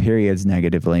impacting her periods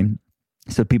negatively.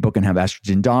 So people can have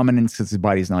estrogen dominance because the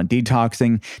body's not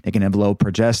detoxing. They can have low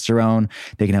progesterone.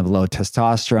 They can have low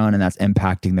testosterone, and that's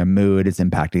impacting their mood. It's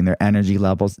impacting their energy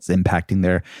levels. It's impacting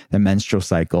their menstrual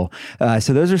cycle.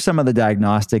 So those are some of the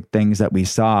diagnostic things that we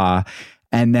saw.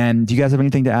 And then do you guys have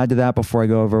anything to add to that before I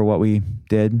go over what we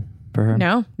did for her?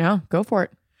 No, go for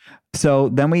it. So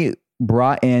then we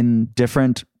brought in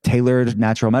different tailored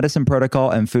natural medicine protocol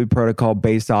and food protocol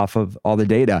based off of all the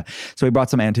data. So we brought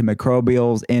some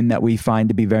antimicrobials in that we find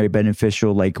to be very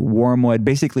beneficial, like wormwood.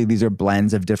 Basically, these are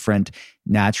blends of different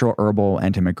natural herbal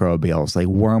antimicrobials, like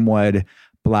wormwood,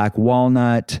 black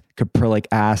walnut, caprylic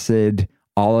acid,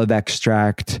 olive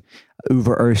extract,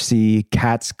 uva ursi,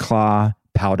 cat's claw,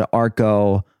 pau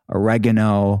d'arco,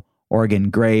 oregano, Oregon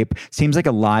grape. Seems like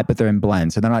a lot, but they're in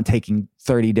blends. So they're not taking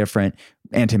 30 different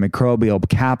antimicrobial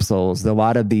capsules. A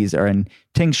lot of these are in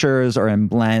tinctures or in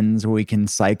blends where we can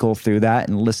cycle through that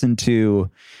and listen to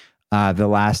the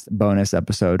last bonus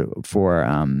episode for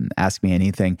Ask Me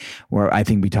Anything, where I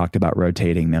think we talked about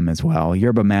rotating them as well.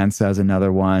 Yerba Mansa is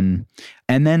another one.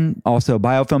 And then also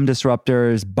biofilm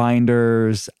disruptors,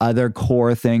 binders, other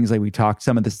core things like we talked,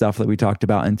 some of the stuff that we talked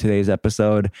about in today's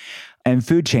episode, and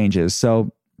food changes.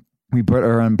 So we put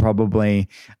her on probably,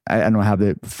 I don't have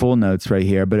the full notes right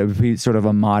here, but it would be sort of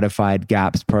a modified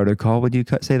GAPS protocol. Would you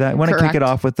say that? I want to kick it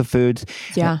off with the foods.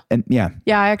 Yeah. Yeah,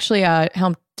 I actually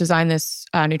helped design this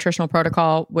nutritional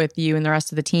protocol with you and the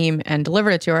rest of the team and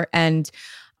delivered it to her. And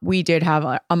we did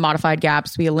have a modified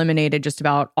GAPS. We eliminated just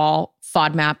about all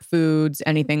FODMAP foods,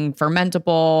 anything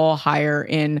fermentable, higher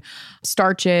in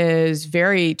starches,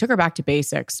 took her back to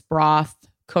basics, broth,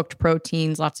 cooked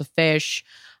proteins, lots of fish,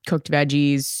 cooked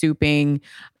veggies, souping,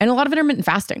 and a lot of intermittent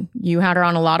fasting. You had her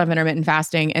on a lot of intermittent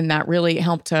fasting, and that really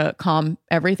helped to calm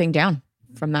everything down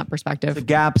from that perspective. The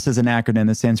GAPS is an acronym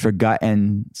that stands for gut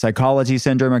and psychology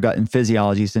syndrome or gut and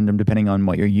physiology syndrome, depending on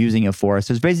what you're using it for.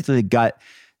 So it's basically the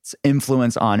gut's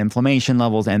influence on inflammation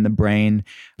levels and the brain.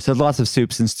 So lots of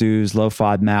soups and stews, low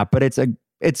FODMAP, but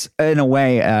it's in a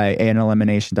way an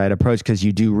elimination diet approach because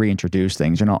you do reintroduce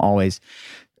things. You're not always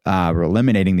we're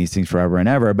eliminating these things forever and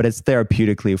ever, but it's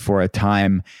therapeutically for a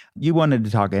time. You wanted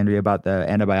to talk, Andrea, about the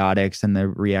antibiotics and the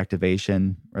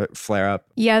reactivation or flare up.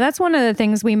 Yeah, that's one of the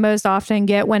things we most often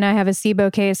get when I have a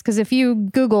SIBO case. Because if you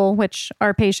Google, which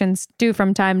our patients do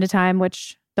from time to time,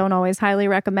 which don't always highly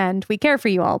recommend, we care for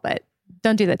you all, but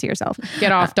don't do that to yourself.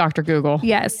 Get off Dr. Google.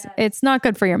 Yes, it's not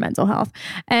good for your mental health.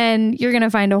 And you're going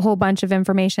to find a whole bunch of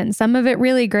information. Some of it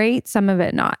really great, some of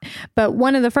it not. But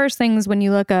one of the first things when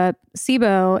you look up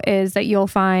SIBO is that you'll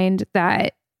find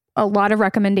that a lot of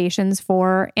recommendations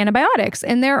for antibiotics.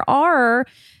 And there are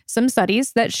some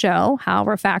studies that show how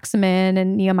rifaximin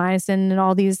and neomycin and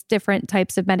all these different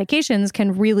types of medications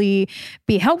can really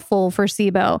be helpful for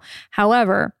SIBO.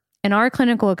 However, in our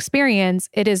clinical experience,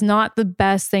 it is not the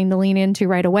best thing to lean into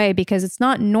right away because it's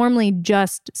not normally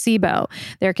just SIBO.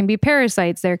 There can be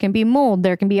parasites, there can be mold,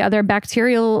 there can be other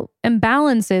bacterial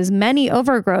imbalances, many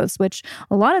overgrowths, which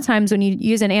a lot of times when you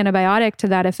use an antibiotic to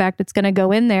that effect, it's going to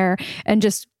go in there and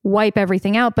just wipe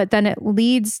everything out. But then it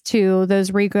leads to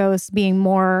those regrowths being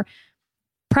more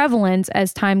prevalent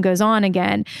as time goes on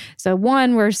again. So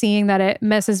one, we're seeing that it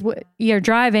messes with, you're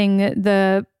driving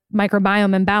the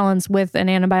microbiome imbalance with an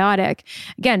antibiotic.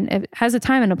 Again, it has a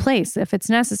time and a place. If it's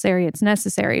necessary, it's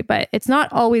necessary, but it's not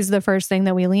always the first thing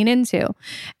that we lean into.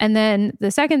 And then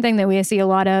the second thing that we see a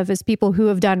lot of is people who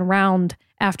have done round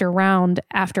after round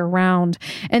after round,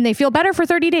 and they feel better for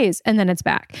 30 days and then it's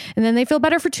back. And then they feel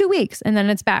better for 2 weeks and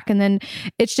then it's back. And then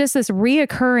it's just this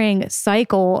reoccurring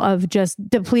cycle of just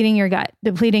depleting your gut,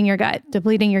 depleting your gut,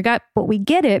 depleting your gut. But we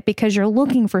get it because you're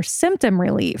looking for symptom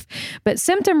relief. But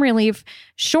symptom relief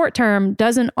short-term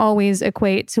doesn't always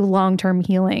equate to long-term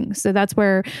healing. So that's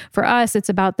where for us, it's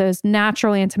about those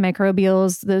natural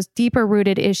antimicrobials, those deeper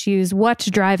rooted issues, what's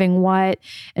driving what,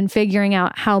 and figuring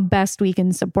out how best we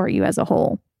can support you as a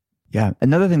whole. Yeah.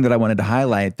 Another thing that I wanted to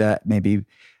highlight that maybe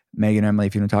Megan or Emily,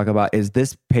 if you want to talk about, is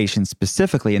this patient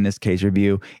specifically in this case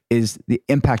review is the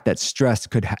impact that stress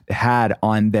could had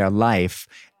on their life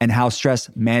and how stress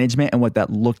management and what that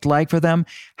looked like for them,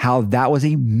 how that was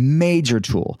a major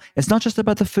tool. It's not just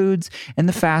about the foods and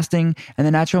the fasting and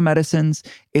the natural medicines.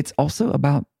 It's also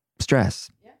about stress.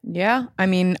 Yeah. I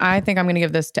mean, I think I'm going to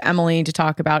give this to Emily to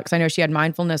talk about because I know she had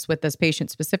mindfulness with this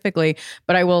patient specifically.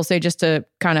 But I will say, just to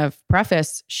kind of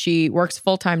preface, she works a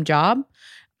full-time job.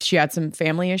 She had some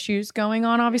family issues going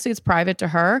on. Obviously, it's private to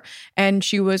her. And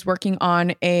she was working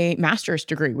on a master's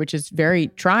degree, which is very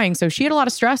trying. So she had a lot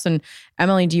of stress. And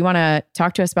Emily, do you want to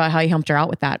talk to us about how you helped her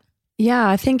out with that? Yeah,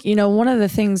 I think, one of the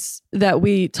things that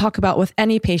we talk about with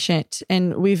any patient,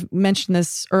 and we've mentioned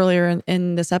this earlier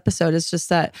in this episode, is just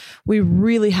that we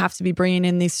really have to be bringing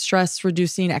in these stress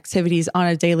reducing activities on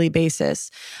a daily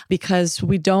basis because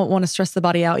we don't want to stress the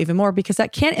body out even more because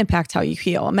that can impact how you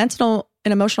heal. Mental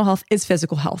and emotional health is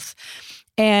physical health.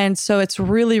 And so it's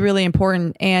really, really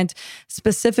important. And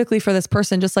specifically for this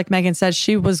person, just like Megan said,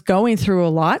 she was going through a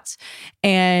lot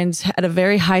and had a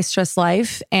very high stress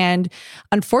life. And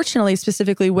unfortunately,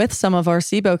 specifically with some of our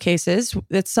SIBO cases,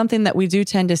 it's something that we do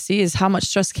tend to see is how much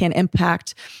stress can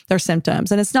impact their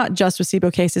symptoms. And it's not just with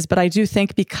SIBO cases, but I do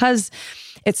think because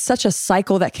it's such a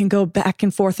cycle that can go back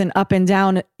and forth and up and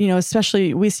down,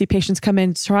 especially we see patients come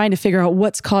in trying to figure out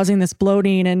what's causing this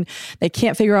bloating and they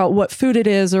can't figure out what food it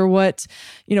is or what's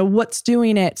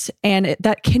doing it. And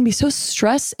that can be so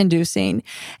stress inducing.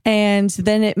 And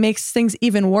then it makes things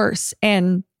even worse.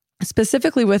 And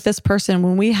specifically with this person,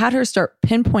 when we had her start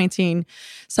pinpointing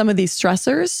some of these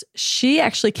stressors, she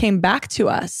actually came back to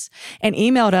us and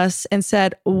emailed us and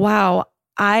said, wow,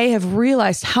 I have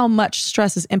realized how much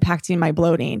stress is impacting my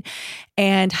bloating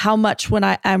and how much when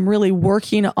I'm really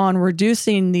working on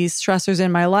reducing these stressors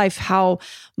in my life, how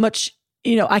much,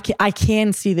 I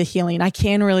can see the healing. I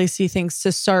can really see things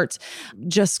to start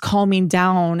just calming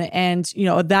down. And,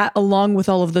 that along with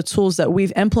all of the tools that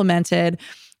we've implemented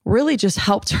really just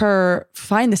helped her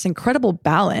find this incredible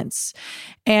balance.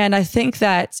 And I think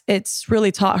that it's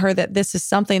really taught her that this is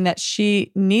something that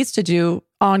she needs to do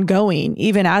ongoing,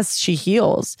 even as she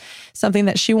heals, something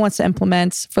that she wants to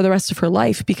implement for the rest of her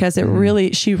life because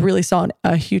she really saw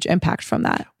a huge impact from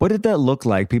that. What did that look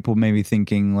like? People may be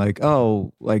thinking like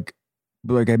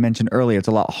I mentioned earlier, it's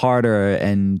a lot harder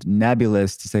and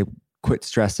nebulous to say, quit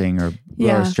stressing or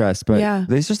lower stress, but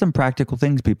there's just some practical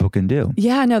things people can do.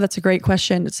 Yeah, no, that's a great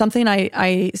question. Something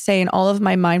I say in all of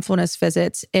my mindfulness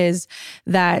visits is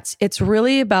that it's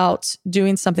really about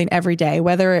doing something every day,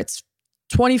 whether it's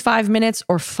 25 minutes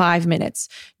or 5 minutes.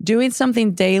 Doing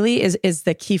something daily is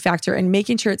the key factor, and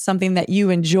making sure it's something that you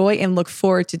enjoy and look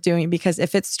forward to doing, because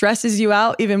if it stresses you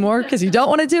out even more because you don't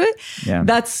want to do it,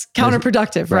 that's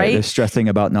counterproductive, right? They're stressing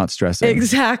about not stressing.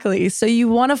 Exactly. So you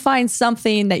want to find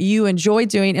something that you enjoy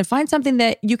doing and find something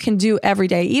that you can do every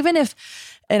day. Even if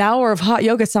an hour of hot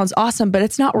yoga sounds awesome, but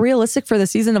it's not realistic for the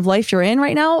season of life you're in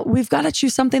right now, we've got to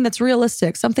choose something that's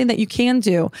realistic, something that you can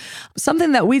do.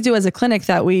 Something that we do as a clinic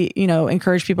that we,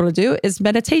 encourage people to do is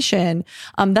meditation.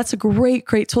 That's a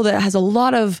great tool that has a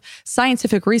lot of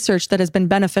scientific research that has been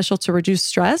beneficial to reduce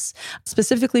stress.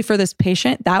 Specifically for this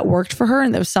patient, that worked for her,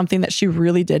 and that was something that she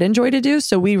really did enjoy to do.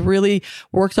 So we really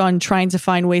worked on trying to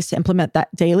find ways to implement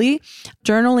that daily.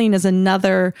 Journaling is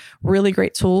another really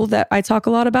great tool that I talk a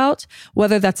lot about,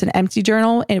 whether that's an empty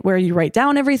journal where you write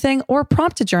down everything, or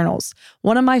prompted journals.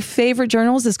 One of my favorite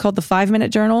journals is called the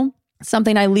 5-minute journal,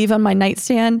 something I leave on my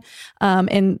nightstand.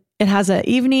 And it has an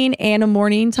evening and a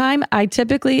morning time. I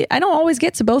don't always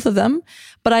get to both of them,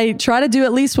 but I try to do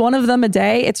at least one of them a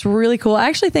day. It's really cool. I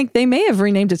actually think they may have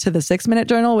renamed it to the 6-minute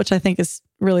journal, which I think is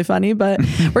really funny, but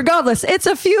regardless, it's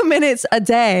a few minutes a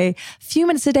day.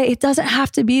 It doesn't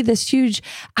have to be this huge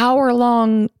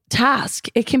hour-long task.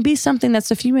 It can be something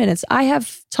that's a few minutes. I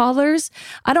have toddlers.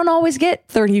 I don't always get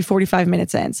 30, 45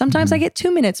 minutes in. Sometimes I get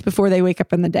 2 minutes before they wake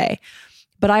up in the day.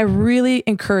 But I really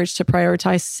encourage to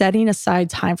prioritize setting aside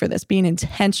time for this, being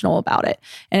intentional about it.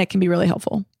 And it can be really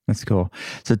helpful. That's cool.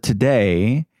 So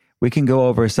today we can go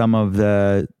over some of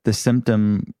the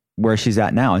symptom where she's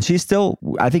at now. And she's still,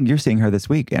 I think you're seeing her this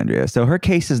week, Andrea. So her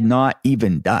case is not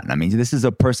even done. I mean, this is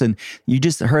a person, you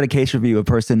just heard a case review of a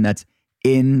person that's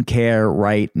in care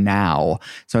right now.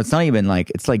 So it's not even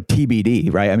like, it's like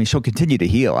TBD, right? I mean, she'll continue to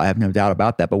heal. I have no doubt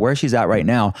about that. But where she's at right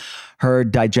now, her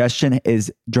digestion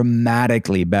is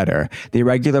dramatically better. The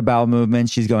irregular bowel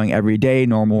movement, she's going every day,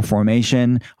 normal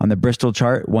formation on the Bristol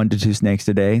chart, 1 to 2 snakes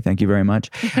a day. Thank you very much.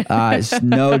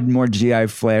 No more GI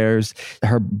flares.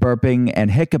 Her burping and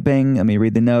hiccuping, let me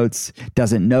read the notes,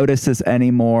 doesn't notice this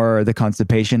anymore. The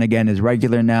constipation, again, is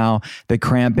regular now. The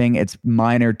cramping, it's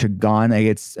minor to gone.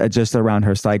 It's just around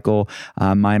her cycle,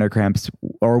 minor cramps,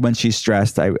 or when she's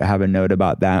stressed. I have a note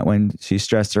about that. When she's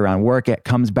stressed around work, it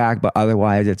comes back, but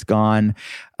otherwise it's gone.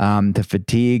 The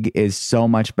fatigue is so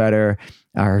much better.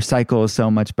 Her cycle is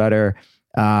so much better.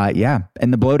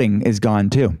 And the bloating is gone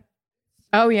too.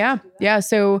 Oh, yeah. Yeah.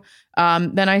 So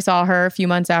then I saw her a few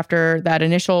months after that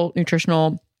initial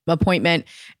nutritional appointment.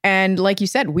 And like you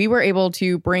said, we were able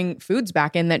to bring foods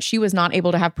back in that she was not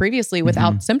able to have previously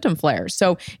without symptom flares.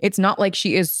 So it's not like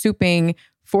she is souping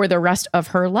for the rest of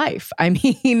her life. I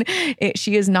mean,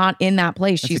 she is not in that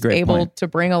place. She's able to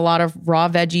bring a lot of raw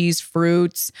veggies,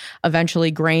 fruits,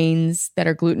 eventually grains that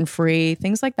are gluten-free,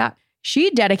 things like that. She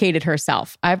dedicated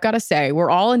herself. I've got to say, we're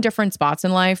all in different spots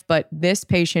in life, but this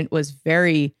patient was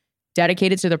very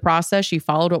dedicated to the process. She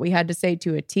followed what we had to say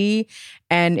to a T,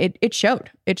 and it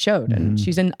showed. It showed. And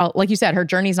she's in, like you said, her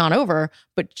journey's not over,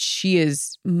 but she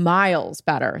is miles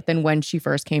better than when she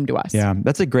first came to us. Yeah,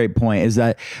 that's a great point, is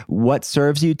that what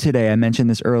serves you today, I mentioned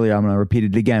this earlier, I'm going to repeat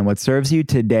it again. What serves you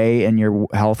today in your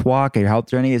health walk, your health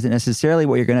journey, isn't necessarily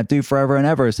what you're going to do forever and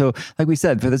ever. So like we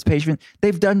said, for this patient,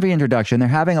 they've done reintroduction. They're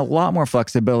having a lot more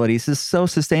flexibility. This is so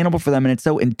sustainable for them, and it's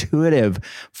so intuitive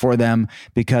for them,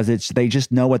 because they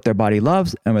just know what their body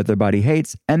loves and what their body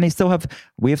hates. And we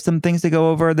have some things to go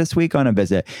over this week on a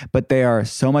visit, but they are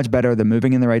so much better. They're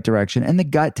moving in the right direction, and the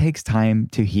gut takes time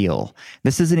to heal.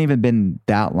 This hasn't even been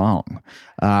that long.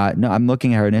 No, I'm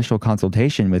looking at her initial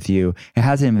consultation with you. It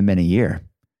hasn't even been a year.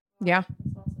 Yeah.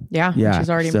 She's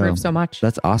already improved so much.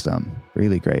 That's awesome.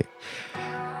 Really great.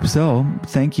 So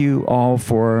thank you all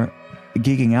for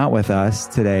geeking out with us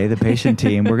today, the patient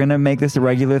team. We're going to make this a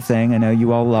regular thing. I know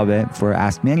you all love it. For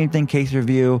Ask Me Anything case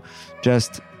review,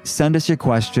 just send us your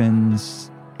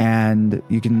questions, and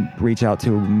you can reach out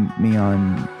to me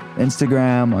on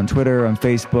Instagram, on Twitter, on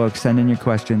Facebook. Send in your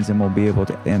questions, and we'll be able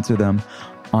to answer them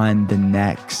on the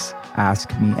next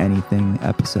Ask Me Anything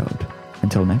episode.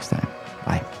 Until next time,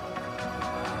 bye.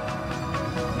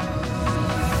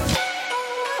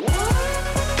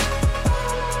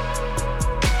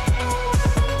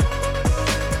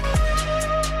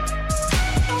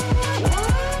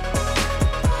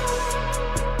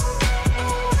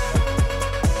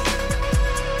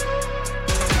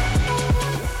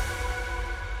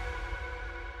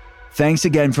 Thanks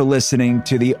again for listening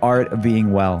to The Art of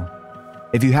Being Well.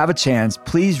 If you have a chance,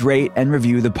 please rate and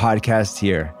review the podcast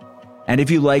here. And if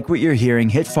you like what you're hearing,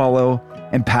 hit follow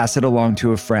and pass it along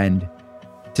to a friend.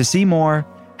 To see more,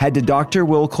 head to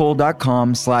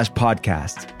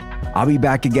drwillcole.com/podcast. I'll be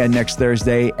back again next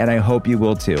Thursday, and I hope you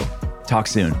will too. Talk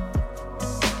soon.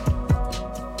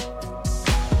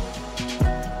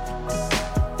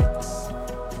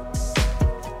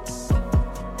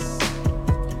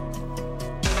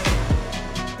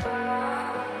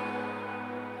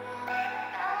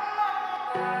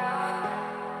 Bye.